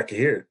 I can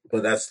hear it,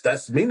 but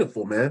that's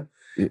meaningful, man.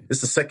 Yeah.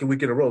 It's the second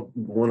week in a row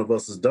one of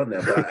us has done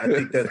that, but I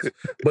think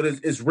but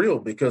it's real,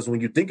 because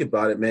when you think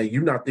about it, man,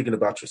 you're not thinking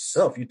about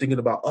yourself, you're thinking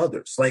about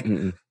others. Like,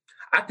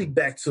 I think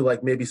back to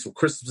like maybe some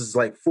Christmases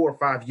like 4 or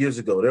 5 years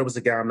ago. There was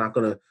a guy, I'm not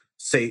going to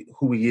say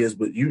who he is,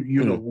 but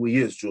you know who he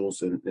is,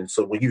 Jules, and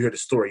so when you hear the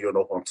story, you'll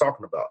know who I'm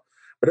talking about.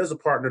 But there's a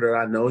partner that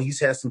I know. He's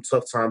had some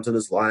tough times in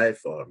his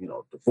life,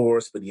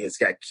 divorce, but he has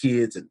got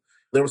kids, and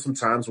there were some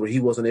times where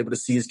he wasn't able to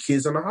see his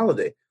kids on the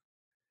holiday.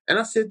 And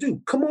I said,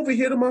 dude, come over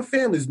here to my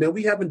family's, man.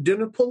 We having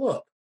dinner, pull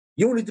up.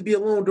 You don't need to be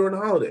alone during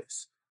the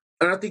holidays.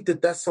 And I think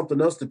that's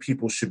something else that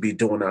people should be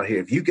doing out here.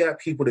 If you got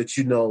people that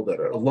you know that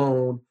are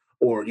alone,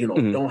 or,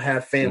 don't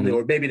have family,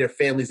 or maybe their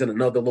family's in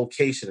another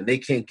location and they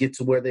can't get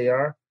to where they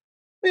are,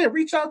 man,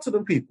 reach out to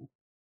them people.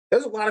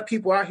 There's a lot of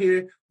people out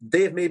here,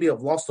 they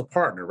have lost a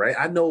partner, right?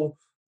 I know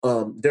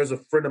there's a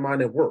friend of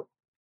mine at work.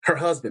 Her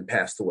husband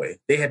passed away.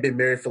 They had been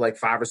married for like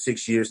 5 or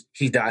 6 years.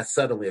 He died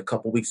suddenly a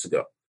couple weeks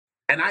ago.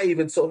 And I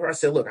even told her, I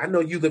said, look, I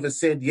know you live in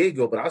San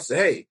Diego, but I said,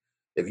 hey,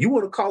 if you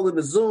want to call in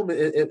the Zoom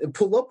and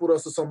pull up with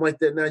us or something like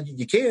that, now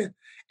you can.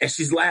 And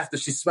she's laughed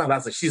and she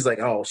smiled. She's like,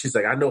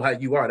 I know how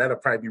you are. That'll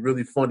probably be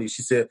really funny.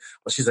 She said,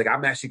 well, she's like,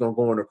 I'm actually going to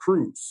go on a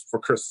cruise for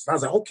Christmas. I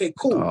was like, okay,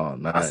 cool. Oh,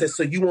 nice. I said,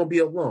 so you won't be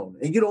alone.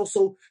 And,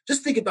 so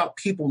just think about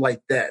people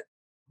like that.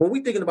 When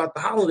we're thinking about the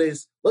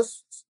holidays,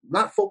 let's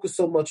not focus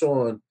so much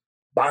on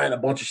buying a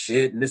bunch of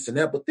shit and this and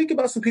that, but think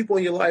about some people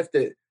in your life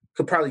that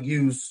could probably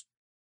use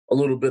a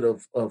little bit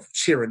of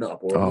cheering up,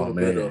 or a little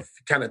bit of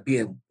kind of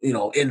being,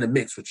 in the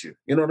mix with you.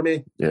 You know what I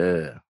mean?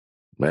 Yeah,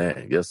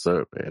 man. Yes,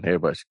 sir, man.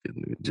 Everybody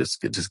should just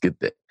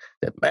get that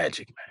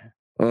magic,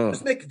 man.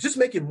 Just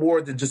make it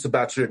more than just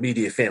about your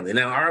immediate family.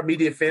 Now, our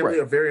immediate family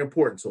are very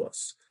important to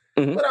us.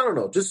 But I don't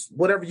know, just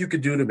whatever you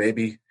could do to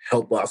maybe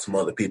help out some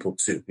other people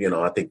too.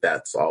 I think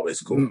that's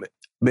always cool.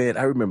 Man,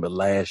 I remember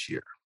last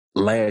year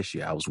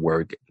I was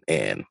working,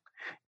 and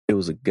it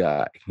was a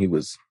guy. He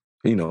was,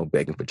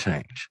 begging for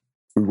change.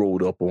 We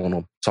rolled up on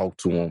him,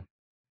 talked to him,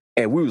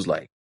 and we was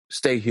like,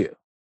 stay here.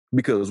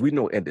 Because we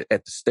know at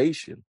the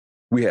station,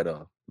 we had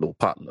a little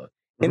potluck,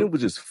 and it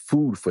was just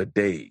food for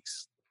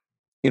days.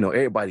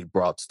 Everybody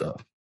brought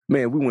stuff.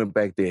 Man, we went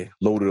back there,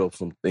 loaded up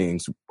some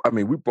things. I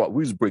mean, we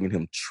was bringing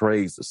him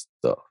trays of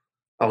stuff.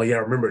 Oh, yeah, I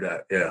remember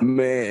that, yeah.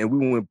 Man, and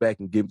we went back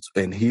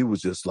and he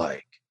was just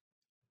like,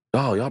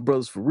 oh, y'all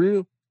brothers for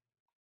real?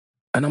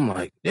 And I'm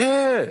like,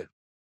 yeah,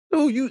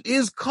 dude,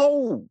 it's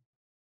cold.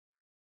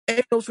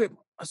 Ain't no sweat.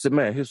 I said,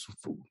 man, here's some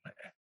food, man.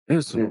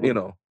 Here's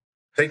some,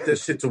 Take that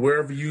shit to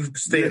wherever you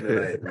stay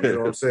tonight. You know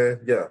what I'm saying?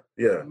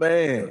 Yeah.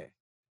 Man.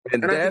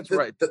 And that's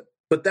right.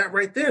 But that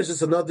right there is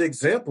just another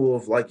example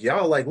of like,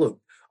 y'all like, look,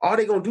 all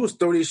they gonna do is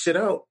throw this shit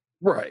out.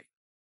 Right.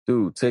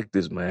 Dude, take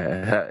this,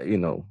 man.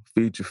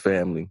 Feed your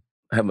family.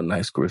 Have a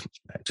nice Christmas,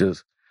 man.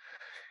 Just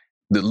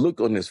the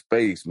look on his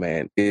face,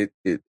 man, it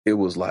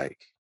was like,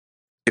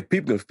 if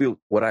people can feel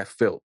what I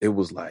felt, it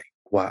was like,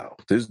 wow,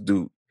 this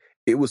dude,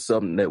 it was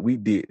something that we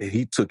did and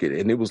he took it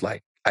and it was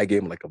like, I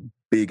gave him like a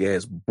big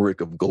ass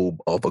brick of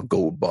a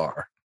gold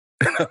bar.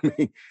 I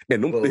mean,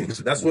 and them things.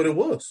 That's what it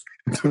was.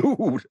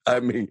 Dude, I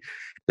mean,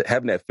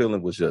 having that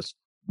feeling was just,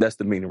 that's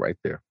the meaning right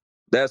there.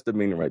 That's the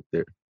meaning right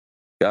there.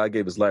 God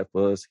gave his life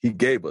for us. He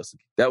gave us.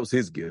 That was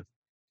his gift.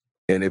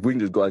 And if we can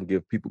just go out and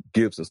give people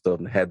gifts and stuff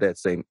and have that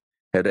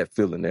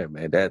feeling there,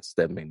 man, that's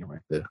that meaning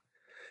right there.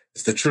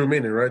 It's the true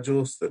meaning, right,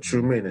 Jules? The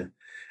true meaning.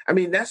 I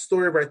mean, that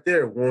story right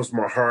there warms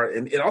my heart.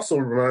 And it also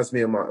reminds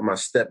me of my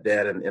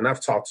stepdad. And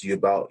I've talked to you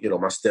about,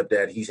 my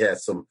stepdad. He's had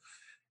some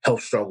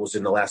health struggles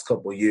in the last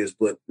couple of years.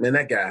 But, man,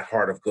 that guy,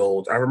 heart of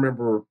gold. I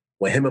remember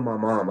when him and my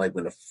mom, like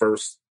when the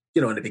first,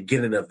 in the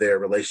beginning of their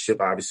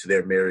relationship, obviously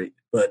they're married.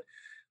 But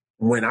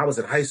when I was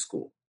in high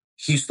school,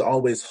 he used to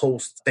always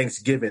host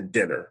Thanksgiving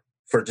dinner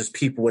for just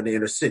people in the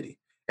inner city.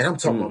 And I'm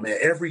talking about, man,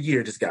 every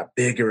year just got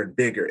bigger and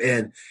bigger.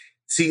 And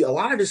see, a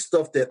lot of this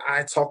stuff that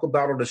I talk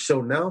about on the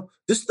show now,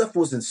 this stuff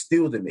was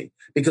instilled in me.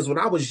 Because when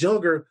I was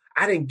younger,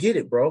 I didn't get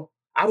it, bro.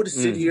 I would just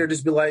sit here and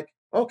just be like,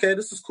 okay,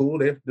 this is cool.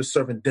 They're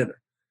serving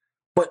dinner.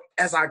 But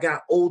as I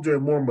got older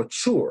and more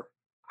mature,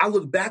 I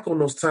look back on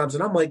those times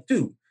and I'm like,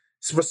 dude,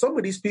 so for some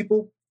of these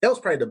people, that was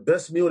probably the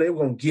best meal they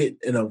were going to get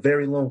in a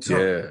very long time.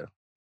 Yeah.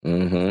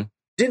 Mm-hmm.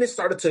 Then it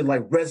started to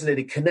like resonate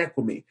and connect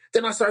with me.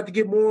 Then I started to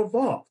get more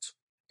involved.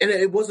 And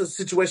it wasn't a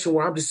situation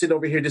where I'm just sitting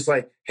over here just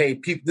like, hey,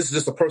 people, this is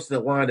just a person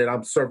in line that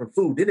I'm serving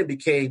food. Then it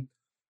became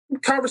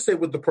conversate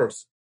with the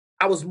person.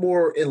 I was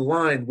more in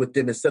line with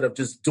them instead of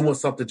just doing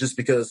something just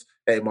because,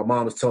 hey, my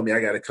mom is telling me I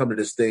got to come to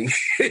this thing.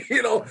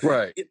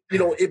 Right.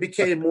 It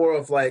became more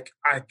of like,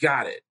 I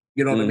got it.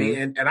 You know what I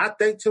mean? And I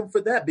thanked him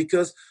for that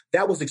because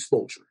that was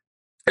exposure.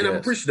 And I'm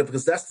appreciative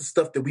because that's the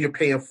stuff that we are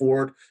paying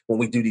forward when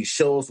we do these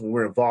shows, when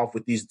we're involved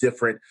with these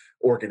different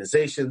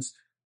organizations.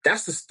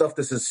 That's the stuff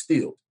that's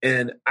instilled.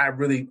 And I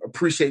really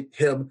appreciate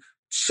him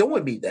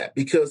showing me that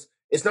because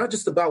it's not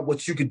just about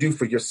what you could do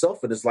for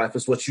yourself in this life.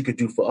 It's what you could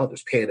do for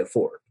others, paying it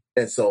forward.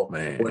 And so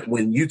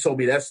when you told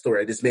me that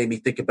story, it just made me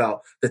think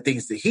about the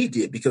things that he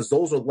did because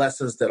those are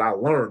lessons that I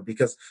learned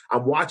because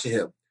I'm watching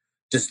him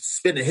just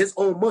spending his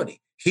own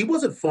money. He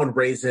wasn't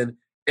fundraising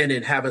and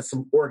then having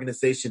some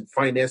organization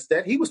finance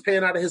that. He was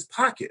paying out of his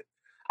pocket.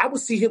 I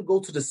would see him go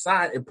to the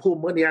side and pull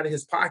money out of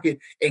his pocket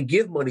and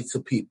give money to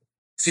people.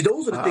 See,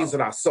 those are the things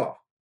that I saw.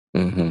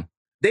 Mm-hmm.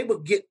 They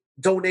would get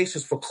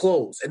donations for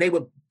clothes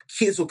and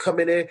kids would come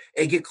in there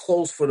and get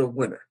clothes for the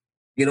winter.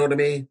 You know what I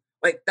mean?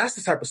 Like, that's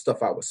the type of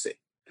stuff I would see.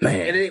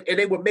 Man. And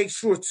they would make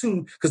sure,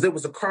 too, because there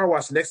was a car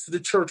wash next to the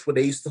church where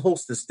they used to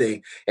host this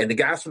thing. And the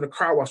guys from the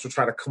car wash would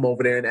try to come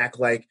over there and act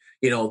like,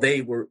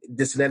 they were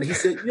this and that. And he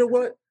said, you know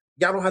what?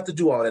 Y'all don't have to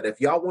do all that. If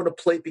y'all want a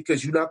plate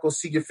because you're not going to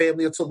see your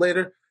family until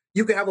later,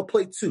 you can have a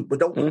plate, too. But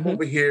don't come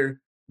over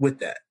here with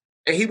that.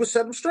 And he would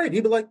set them straight.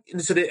 He'd be like,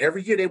 and so that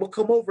every year they would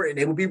come over and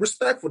they would be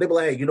respectful. They'd be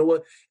like, hey, you know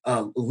what?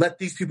 Let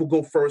these people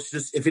go first.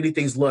 Just if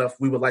anything's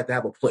left, we would like to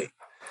have a plate.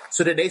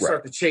 So then they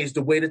start to change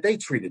the way that they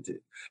treated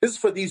it. This is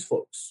for these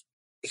folks.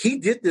 He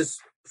did this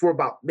for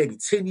about maybe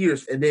 10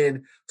 years. And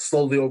then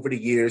slowly over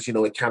the years,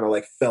 it kind of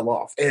like fell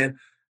off. And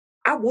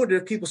I wonder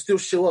if people still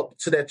show up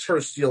to that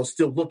church,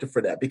 still looking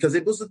for that because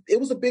it was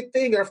a big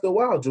thing after a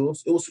while,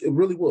 Jules. It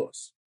really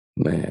was.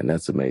 Man,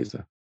 that's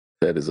amazing.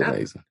 That is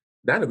amazing.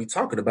 Now that we're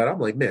talking about it, I'm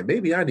like, man,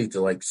 maybe I need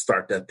to like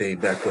start that thing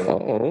back up.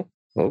 Oh,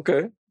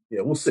 okay.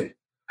 Yeah, we'll see.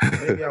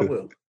 Maybe I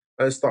will.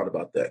 I just thought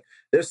about that.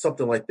 There's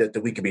something like that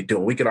we could be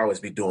doing. We could always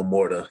be doing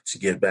more to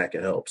give back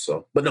and help.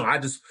 So, but no, I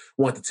just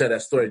want to tell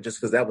that story just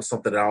because that was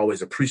something that I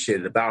always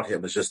appreciated about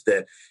him. It's just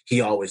that he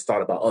always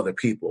thought about other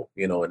people,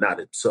 and not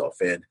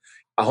himself. And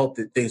I hope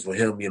that things with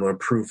him,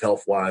 improve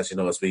health-wise,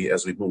 as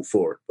we move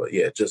forward. But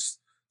yeah, just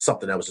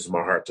something that was just in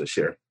my heart to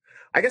share.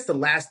 I guess the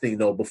last thing,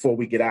 though, before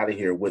we get out of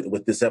here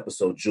with this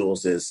episode,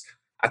 Jules, is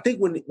I think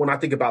when I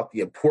think about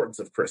the importance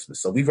of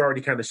Christmas, so we've already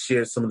kind of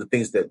shared some of the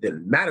things that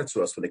matter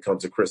to us when it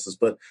comes to Christmas,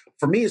 but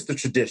for me, it's the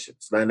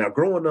traditions. Now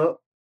growing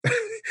up,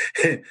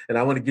 and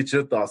I want to get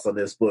your thoughts on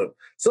this, but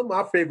some of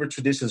my favorite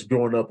traditions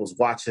growing up was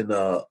watching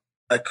a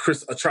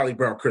Charlie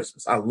Brown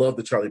Christmas. I love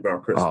the Charlie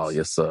Brown Christmas. Oh,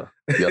 yes, sir.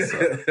 Yes,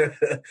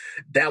 sir.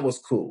 That was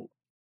cool.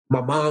 My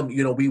mom,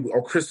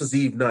 on Christmas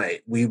Eve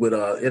night, we would,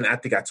 and I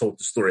think I told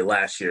the story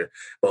last year,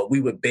 but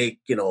we would bake,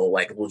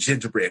 like little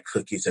gingerbread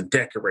cookies and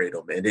decorate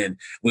them. And then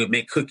we would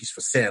make cookies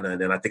for Santa. And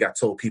then I think I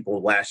told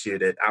people last year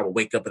that I would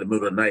wake up in the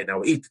middle of the night and I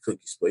would eat the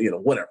cookies, but,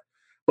 whatever.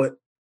 But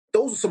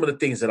those are some of the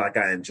things that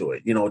I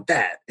enjoyed,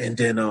 that. And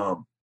then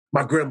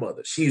my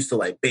grandmother, she used to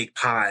like bake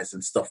pies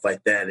and stuff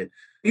like that. And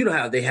you know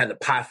how they had the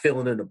pie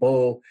filling in the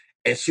bowl.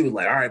 And she was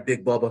like, all right,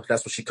 Big Bubba.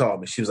 That's what she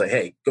called me. She was like,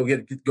 hey, go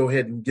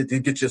ahead and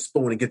get your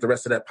spoon and get the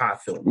rest of that pie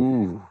filling.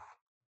 Ooh.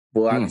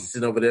 Boy, I'd be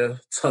sitting over there,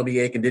 tummy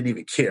aching, didn't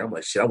even care. I'm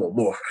like, shit, I want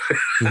more.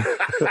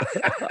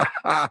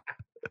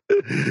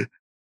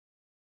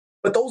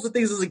 But those are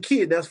things as a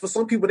kid. Now, for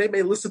some people, they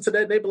may listen to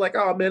that and they be like,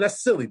 oh, man,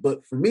 that's silly.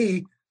 But for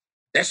me,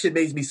 that shit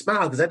makes me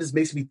smile because that just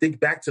makes me think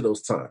back to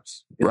those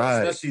times.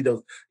 Right. Especially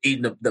those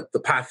eating the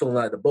pie filling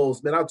out of the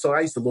bowls. Man, I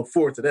used to look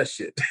forward to that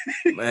shit.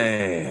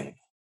 Man.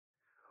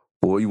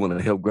 Boy, you want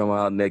to help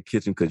grandma out in that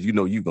kitchen because you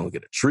know you're going to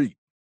get a treat.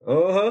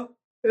 Uh-huh.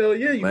 Hell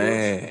yeah, you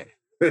Man,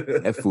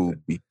 was. that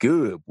food be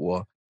good,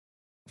 boy.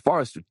 As far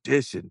as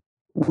tradition,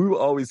 we will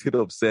always hit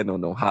up Santa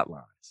on those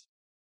hotlines.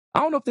 I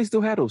don't know if they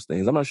still have those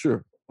things. I'm not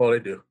sure. Oh, they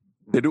do.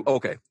 They do?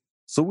 Okay.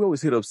 So we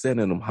always hit up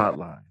Santa on them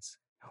hotlines.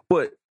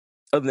 But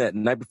other than that,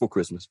 night before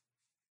Christmas,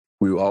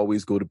 we will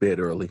always go to bed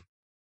early.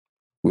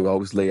 We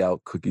always lay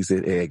out cookies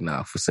and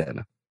eggnog for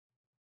Santa.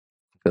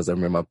 Because I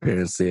remember my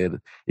parents said,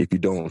 if you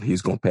don't,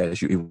 he's going to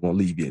pass you. He won't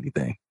leave you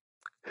anything.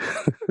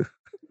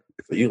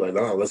 So you like,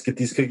 nah, let's get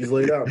these cookies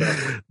laid out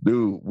now.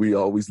 Dude, we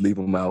always leave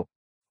them out.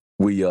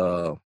 We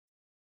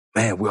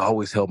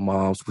always help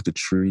moms with the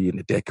tree and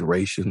the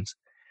decorations.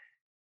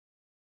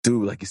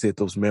 Dude, like you said,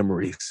 those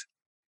memories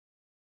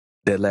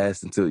that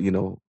last until,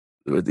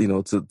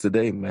 to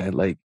today, man.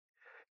 Like,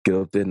 get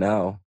up there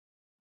now,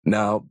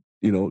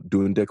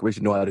 doing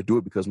decoration, know how to do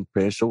it because my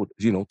parents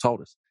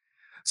taught us.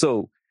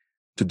 So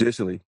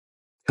traditionally,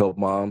 help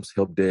moms,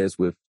 help dads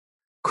with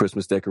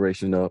Christmas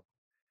decoration up.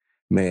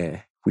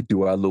 Man, we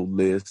do our little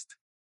list,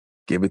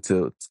 give it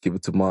to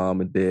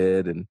mom and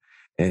dad,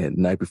 and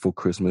night before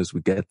Christmas,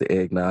 we got the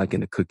eggnog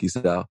and the cookies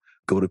out,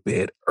 go to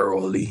bed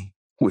early,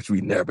 which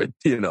we never,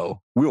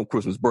 we're on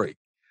Christmas break.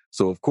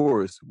 So of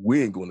course,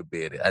 we ain't going to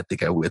bed. I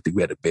think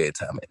we had a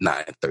bedtime at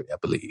 9:30, I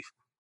believe.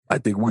 I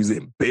think we was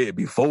in bed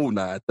before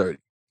 9:30.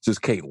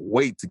 Just can't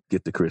wait to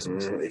get to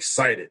Christmas.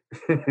 Excited.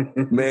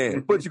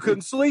 Man, but you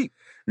couldn't sleep.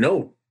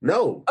 No.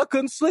 I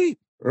couldn't sleep.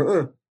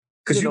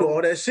 Because you know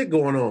all that shit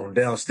going on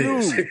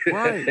downstairs. Dude,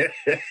 right.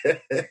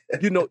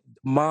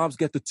 Mom's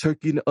got the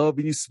turkey in the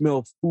oven. You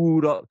smell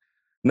food up.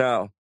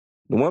 Now,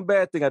 the one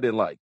bad thing I didn't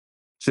like,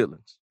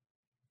 chitlins.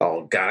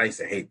 Oh, God, I used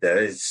to hate that.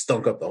 It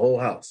stunk up the whole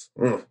house.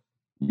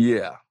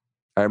 Yeah.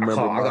 I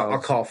remember I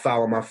call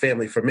foul on my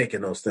family for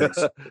making those things.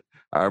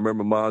 I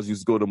remember moms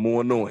used to go to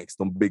More Annoyance,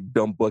 them big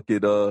dumb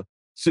bucket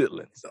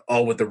chitlins.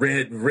 Oh, with the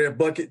red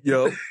bucket?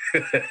 Yo.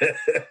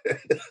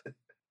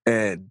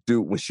 And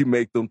dude, when she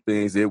make them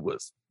things, it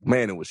was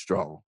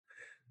strong.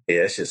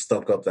 Yeah, that shit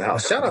stunk up the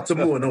house. Shout out to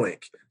More Annoying.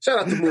 Shout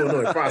out to More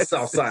Annoying for our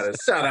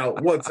Southsiders. Shout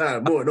out one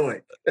time, More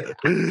Annoying.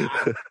 And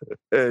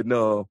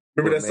remember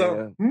that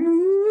song?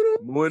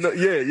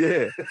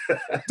 Yeah.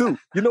 Dude,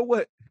 you know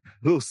what?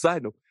 Little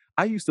side note.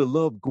 I used to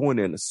love going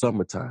there in the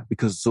summertime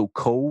because it's so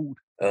cold.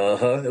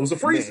 Uh-huh. It was a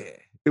freezer. Man,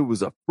 it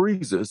was a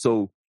freezer.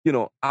 So,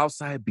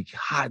 outside be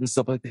hot and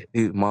stuff like that.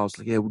 And mom's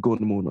like, yeah, we're going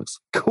to More Annoying.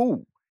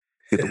 Cool.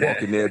 Get to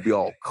walk in there, be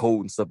all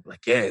cold and stuff.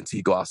 Like, yeah, until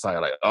you go outside,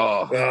 like,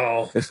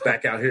 oh, it's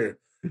back out here.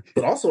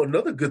 But also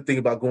another good thing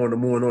about going to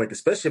More Annoying,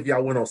 especially if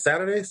y'all went on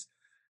Saturdays,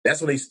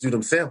 that's when they used to do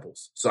them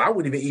samples. So I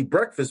wouldn't even eat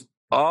breakfast.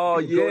 Oh,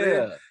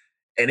 yeah.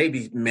 And they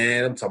be,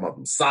 man, I'm talking about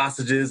them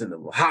sausages and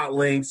them hot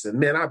links. And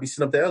man, I'd be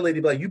sitting up there. That lady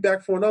be like, you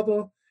back for another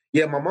one?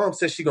 Yeah, my mom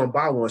said she gonna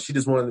buy one. She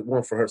just wanted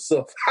one for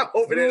herself. I'm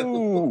over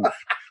there.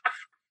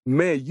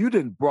 Man, you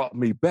done brought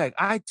me back.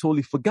 I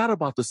totally forgot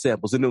about the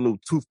samples and the little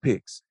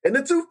toothpicks. And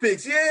the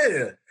toothpicks,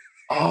 yeah.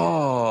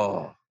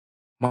 Oh,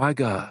 my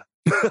God.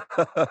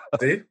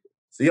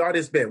 See all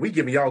this, man. We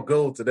giving y'all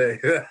gold today.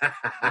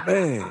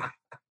 Man.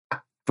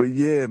 But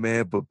yeah,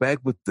 man. But back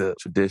with the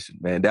tradition,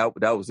 man. That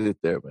was it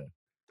there, man.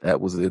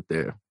 That was it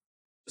there.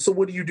 So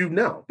what do you do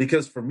now?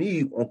 Because for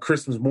me, on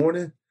Christmas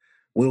morning,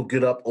 we'll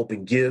get up,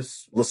 open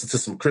gifts, listen to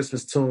some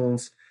Christmas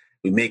tunes.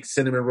 We make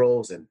cinnamon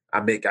rolls, and I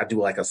do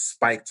like a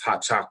spiked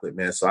hot chocolate,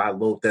 man. So I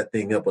load that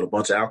thing up with a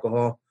bunch of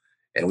alcohol,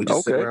 and we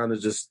just sit around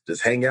and just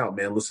hang out,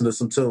 man. Listen to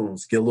some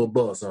tunes, get a little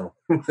buzz on.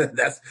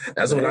 That's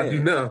what I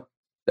do now.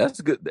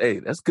 That's good. Hey,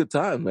 that's a good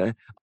time, man.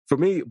 For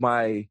me,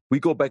 we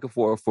go back and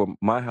forth from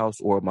my house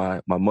or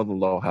my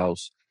mother-in-law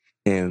house,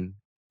 and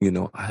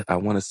I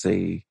want to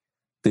say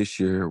this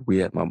year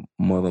we at my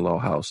mother-in-law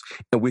house,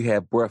 and we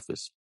have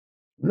breakfast.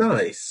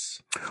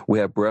 Nice. We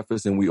have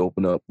breakfast, and we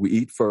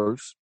eat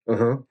first.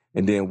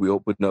 And then we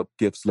open up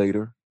gifts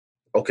later.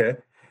 Okay.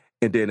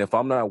 And then if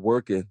I'm not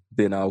working,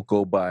 then I'll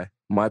go by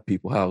my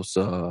people's house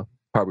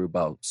probably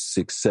about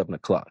 6, 7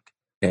 o'clock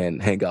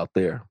and hang out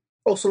there.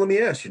 Oh, so let me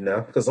ask you now,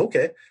 because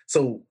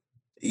so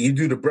you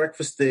do the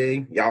breakfast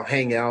thing, y'all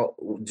hang out.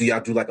 Do y'all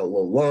do like a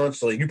little lunch?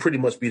 So you pretty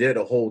much be there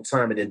the whole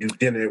time and then do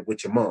dinner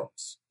with your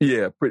moms?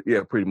 Yeah,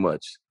 pretty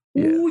much.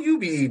 Yeah. Ooh, you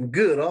be eating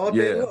good all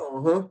day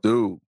long, huh?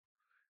 Dude,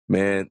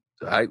 man,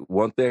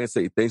 one thing I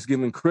say,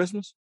 Thanksgiving,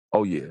 Christmas,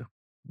 oh yeah.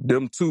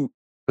 Them 2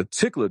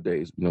 particular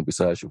days,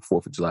 besides your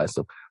 4th of July and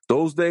stuff,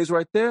 those days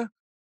right there,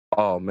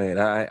 oh man,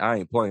 I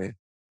ain't playing.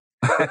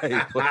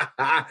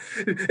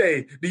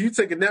 Hey, do you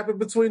take a nap in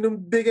between them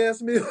big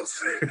ass meals?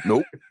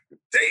 Nope.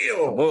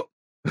 Damn.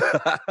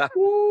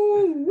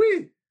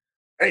 Woo-wee.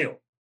 Damn.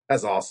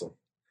 That's awesome.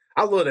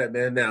 I love that,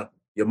 man. Now,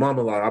 your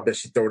mama-in-law, I bet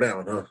she throw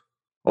down, huh?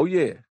 Oh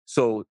yeah.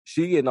 So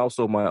she and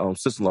also my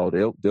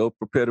sister-in-law, they'll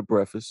prepare the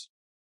breakfast,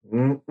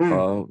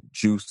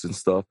 juice and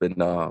stuff, and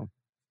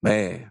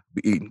man,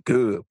 be eating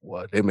good,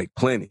 boy. They make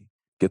plenty.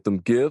 Get them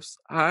gifts.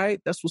 All right,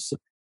 that's what's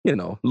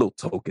little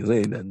tokens.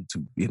 Ain't nothing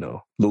to,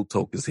 little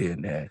tokens here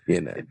and there.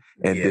 And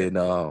then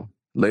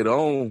later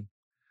on,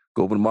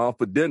 go over to mom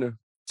for dinner,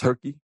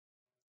 turkey,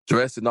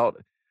 dress and all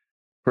that.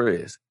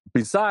 Perez,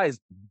 besides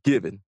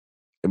giving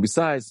and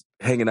besides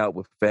hanging out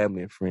with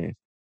family and friends,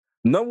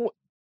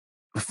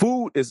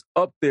 food is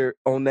up there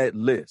on that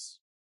list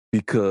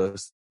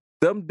because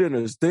them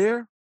dinners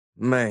there,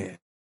 man,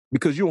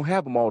 because you don't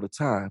have them all the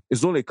time.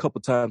 It's only a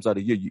couple times out of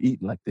the year you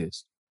eating like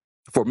this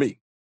for me.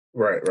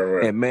 Right.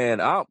 And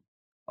man, I'm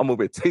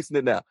over there tasting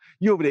it now.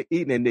 You over there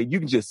eating and then you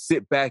can just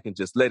sit back and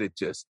just let it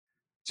just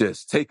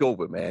take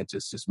over, man.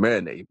 Just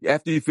marinate.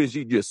 After you finish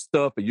eating your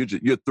stuff and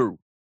you're through.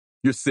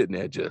 You're sitting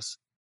there just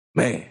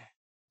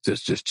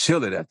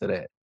chilling after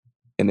that.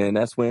 And then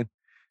that's when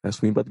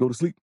you're about to go to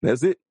sleep.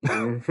 That's it.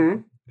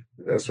 Mm-hmm.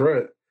 That's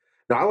right.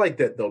 No, I like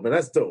that though, man.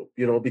 That's dope,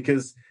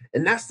 because,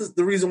 and that's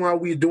the reason why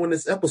we're doing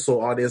this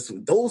episode, audience.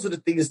 Those are the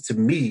things to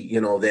me,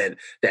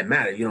 that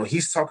matter.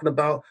 He's talking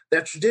about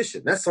that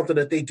tradition. That's something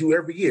that they do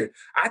every year.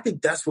 I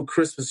think that's what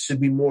Christmas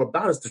should be more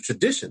about, is the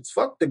traditions.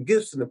 Fuck the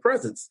gifts and the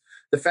presents.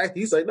 The fact that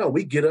he's like, no,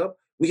 we get up,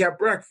 we have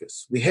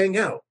breakfast, we hang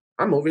out.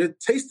 I'm over here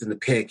tasting the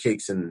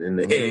pancakes and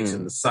the eggs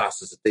and the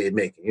sausages that they're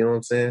making. You know what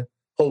I'm saying?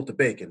 Hold the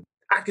bacon.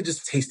 I could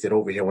just taste it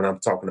over here when I'm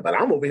talking about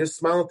it. I'm over here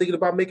smiling, thinking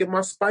about making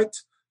my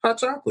spiked hot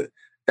chocolate.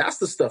 That's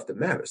the stuff that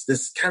matters.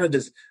 This kind of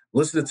just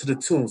listening to the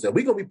tunes that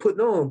we're going to be putting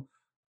on,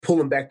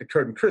 pulling back the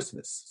curtain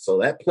Christmas. So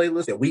that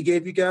playlist that we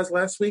gave you guys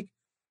last week,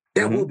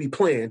 that will be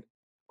playing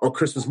on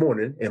Christmas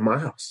morning in my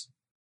house.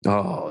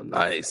 Oh,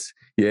 nice.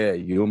 Yeah,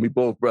 you and me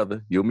both,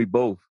 brother. You and me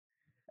both.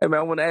 Hey,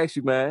 man, I want to ask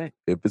you, man,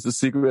 if it's a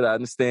secret, I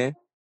understand.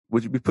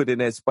 Would you be putting in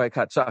that spiked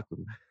hot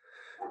chocolate?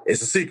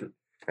 It's a secret.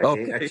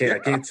 I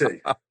can't tell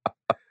you.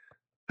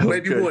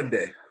 Maybe one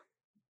day.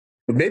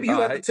 But maybe you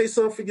have to taste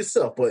something for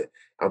yourself. But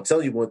I'm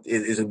telling you,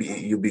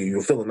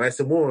 you'll feel nice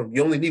and warm.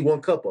 You only need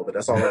 1 cup of it.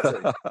 That's all I'll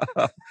tell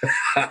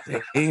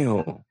you.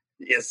 Damn.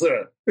 Yes,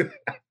 sir.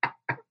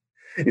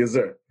 Yes,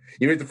 sir.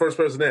 You ain't the first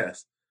person to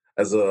ask.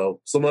 As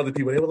some other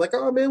people, they were like,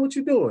 "Oh man, what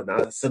you doing?"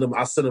 I sent them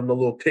a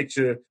little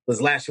picture. It was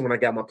last year when I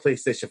got my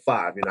PlayStation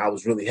 5. I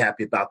was really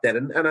happy about that.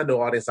 And I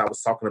know, audience, I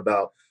was talking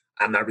about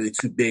I'm not really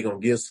too big on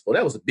gifts. Well,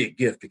 that was a big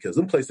gift because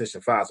them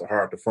PlayStation 5s are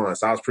hard to find.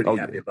 So I was pretty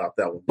happy about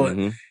that one. But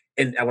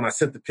and when I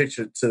sent the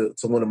picture to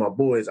one of my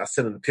boys, I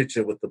sent him the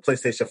picture with the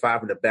PlayStation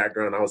 5 in the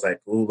background. I was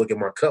like, "Ooh, look at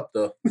my cup,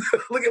 though.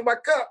 Look at my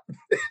cup."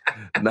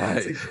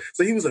 Nice.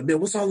 So he was like,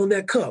 "Man, what's all in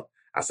that cup?"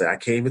 I said, I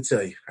can't even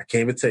tell you.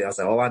 I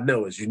said, all I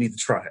know is you need to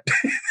try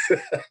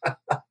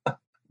it.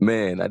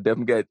 Man, I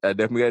definitely got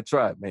to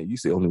try it, man. You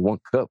say only 1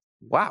 cup.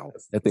 Wow.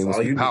 That thing must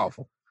be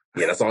powerful.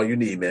 Yeah, that's all you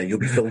need, man. You'll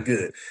be feeling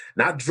good.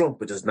 Not drunk,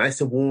 but just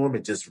nice and warm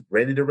and just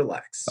ready to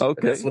relax. Okay.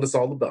 And that's what it's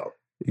all about.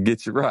 It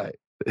gets you right.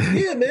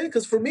 Yeah, man,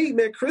 because for me,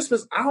 man,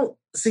 Christmas,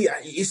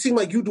 it seems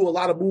like you do a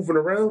lot of moving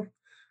around.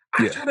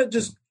 I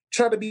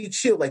try to be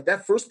chill. Like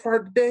that first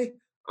part of the day,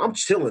 I'm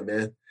chilling,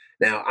 man.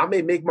 Now, I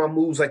may make my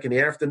moves like in the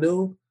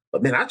afternoon,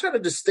 but man, I try to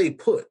just stay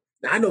put.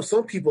 Now, I know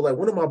some people, like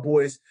one of my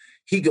boys,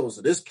 he goes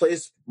to this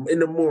place in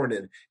the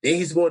morning. Then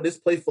he's going to this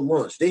place for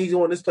lunch. Then he's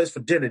going to this place for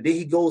dinner. Then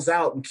he goes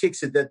out and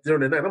kicks it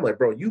during the night. I'm like,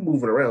 bro, you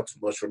moving around too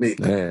much for me.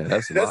 Man,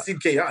 that's a lot. That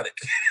seems chaotic.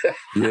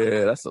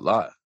 Yeah, that's a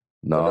lot.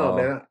 No,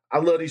 man, I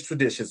love these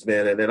traditions,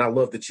 man. And I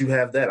love that you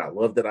have that. I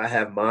love that I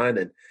have mine.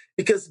 And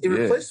because it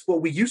replaces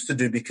what we used to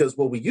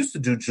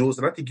do, Jules,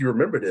 and I think you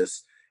remember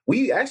this,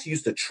 we actually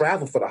used to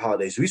travel for the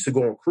holidays. We used to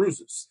go on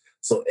cruises.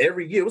 So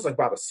every year, it was like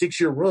about a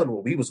 6-year run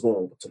where we was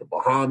going to the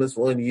Bahamas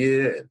one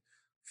year and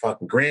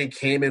fucking Grand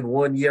Cayman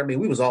one year. I mean,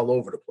 we was all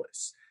over the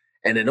place.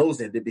 And then those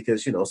ended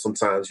because,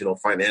 sometimes,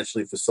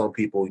 financially for some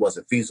people, it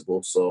wasn't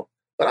feasible. So,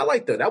 but I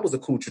like that. That was a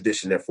cool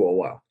tradition there for a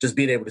while. Just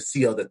being able to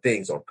see other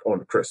things on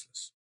the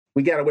Christmas.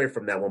 We got away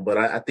from that one, but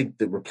I think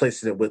that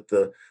replacing it with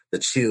the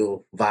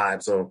chill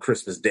vibes on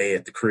Christmas Day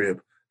at the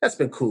crib, that's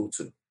been cool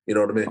too. You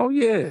know what I mean? Oh,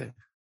 yeah.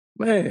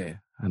 Man,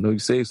 I know you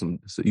saved some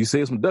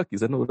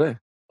duckies. I know that.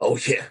 Oh,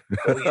 yeah.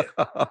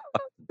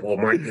 Oh,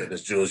 my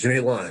goodness, Jules, you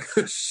ain't lying.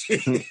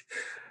 Shit.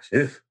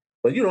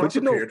 But,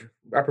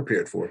 I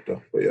prepared for it,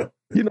 though. But, yeah.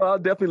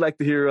 I'd definitely like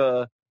to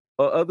hear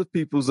other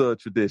people's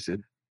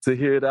tradition, to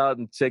hear it out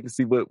and check and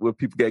see what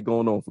people got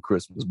going on for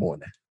Christmas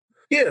morning.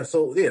 Yeah,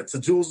 so, to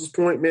Jules's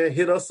point, man,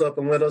 hit us up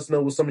and let us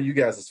know what some of you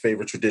guys'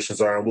 favorite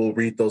traditions are, and we'll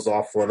read those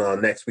off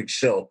on next week's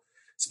show.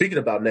 Speaking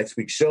about next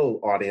week's show,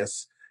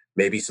 audience,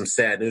 maybe some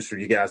sad news for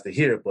you guys to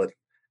hear, but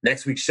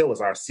next week's show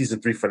is our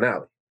season 3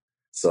 finale.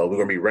 So we're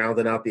going to be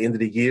rounding out the end of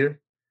the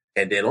year.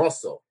 And then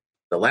also,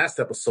 the last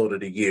episode of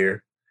the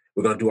year,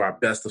 we're going to do our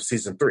best of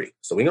season 3.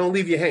 So we're going to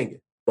leave you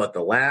hanging. But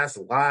the last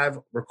live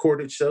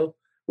recorded show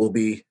will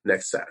be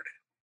next Saturday.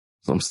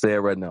 So I'm staying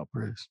right now,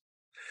 Chris.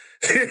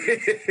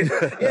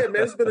 Yeah,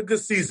 man, it's been a good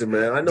season,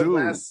 man. I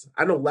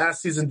know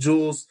last season,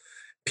 Jules,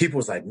 people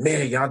was like,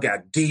 man, y'all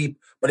got deep.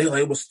 But they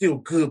like, it was still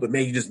good, but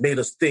man, you just made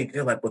us think.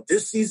 They're like, but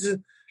this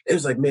season, it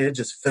was like, man, it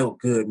just felt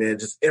good, man.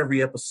 Just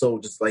every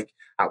episode, just like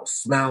I was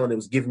smiling. It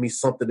was giving me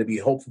something to be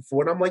hopeful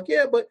for. And I'm like,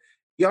 yeah, but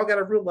y'all got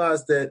to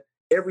realize that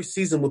every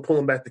season we're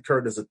pulling back the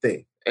curtain is a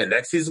thing. And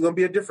next season's going to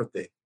be a different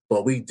thing.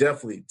 But we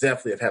definitely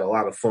have had a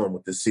lot of fun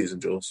with this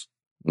season, Jules.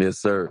 Yes,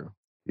 sir.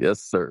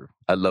 Yes, sir.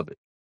 I love it.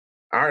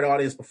 All right,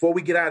 audience, before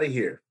we get out of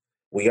here,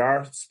 we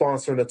are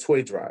sponsoring a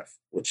toy drive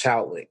with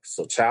ChildLink.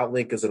 So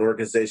ChildLink is an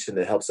organization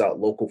that helps out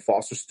local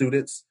foster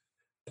students.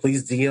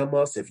 Please DM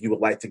us if you would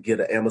like to get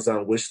an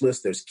Amazon wish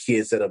list. There's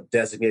kids that have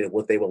designated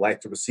what they would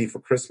like to receive for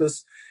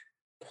Christmas.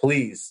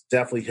 Please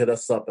definitely hit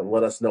us up and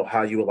let us know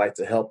how you would like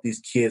to help. These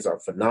kids are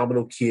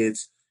phenomenal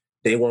kids.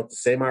 They want the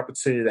same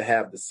opportunity to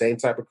have the same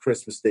type of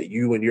Christmas that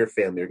you and your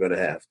family are going to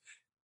have.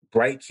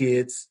 Bright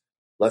kids.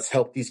 Let's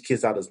help these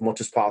kids out as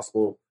much as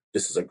possible.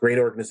 This is a great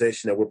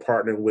organization that we're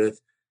partnering with.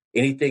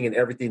 Anything and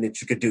everything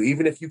that you could do,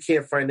 even if you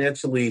can't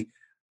financially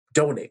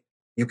donate,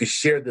 you can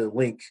share the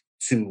link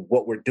to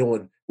what we're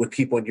doing with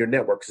people in your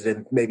network, because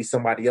then maybe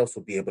somebody else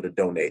will be able to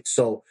donate.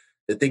 So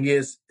the thing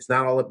is, it's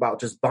not all about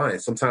just buying.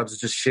 Sometimes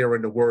it's just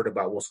sharing the word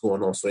about what's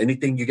going on. So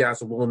anything you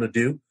guys are willing to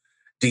do,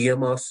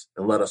 DM us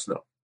and let us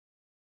know.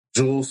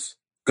 Jules,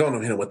 go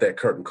on hit him with that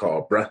curtain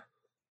call, bruh.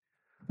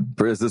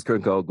 Prez, this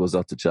curtain call goes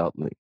out to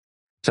ChildLink.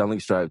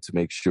 ChildLink strives to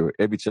make sure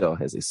every child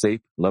has a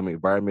safe, loving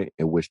environment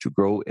in which to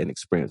grow and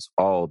experience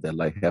all that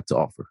life has to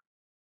offer.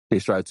 They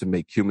strive to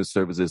make human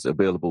services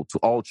available to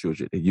all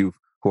children and youth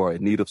who are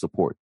in need of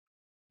support.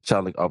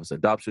 ChildLink offers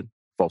adoption,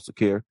 foster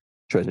care,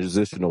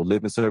 transitional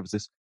living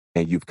services,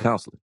 and youth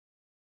counseling.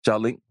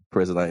 ChildLink,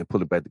 President and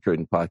Pulling Back the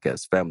Curtain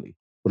podcast family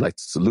would like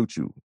to salute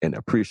you and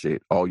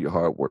appreciate all your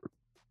hard work.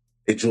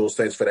 Hey, Jules,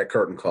 thanks for that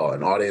curtain call.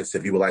 And audience,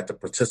 if you would like to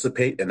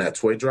participate in that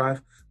toy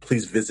drive,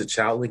 please visit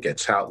ChildLink at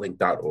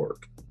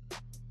childlink.org.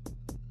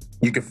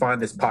 You can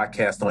find this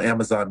podcast on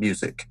Amazon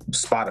Music,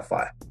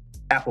 Spotify,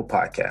 Apple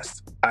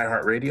Podcasts,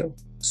 iHeartRadio,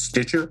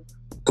 Stitcher,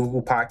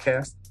 Google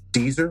Podcasts,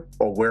 Deezer,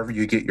 or wherever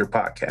you get your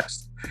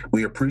podcasts.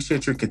 We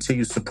appreciate your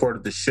continued support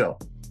of the show.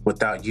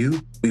 Without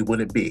you, we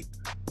wouldn't be.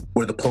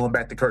 We're the Pulling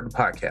Back the Curtain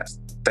podcast.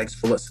 Thanks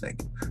for listening.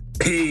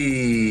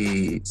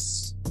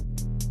 Peace.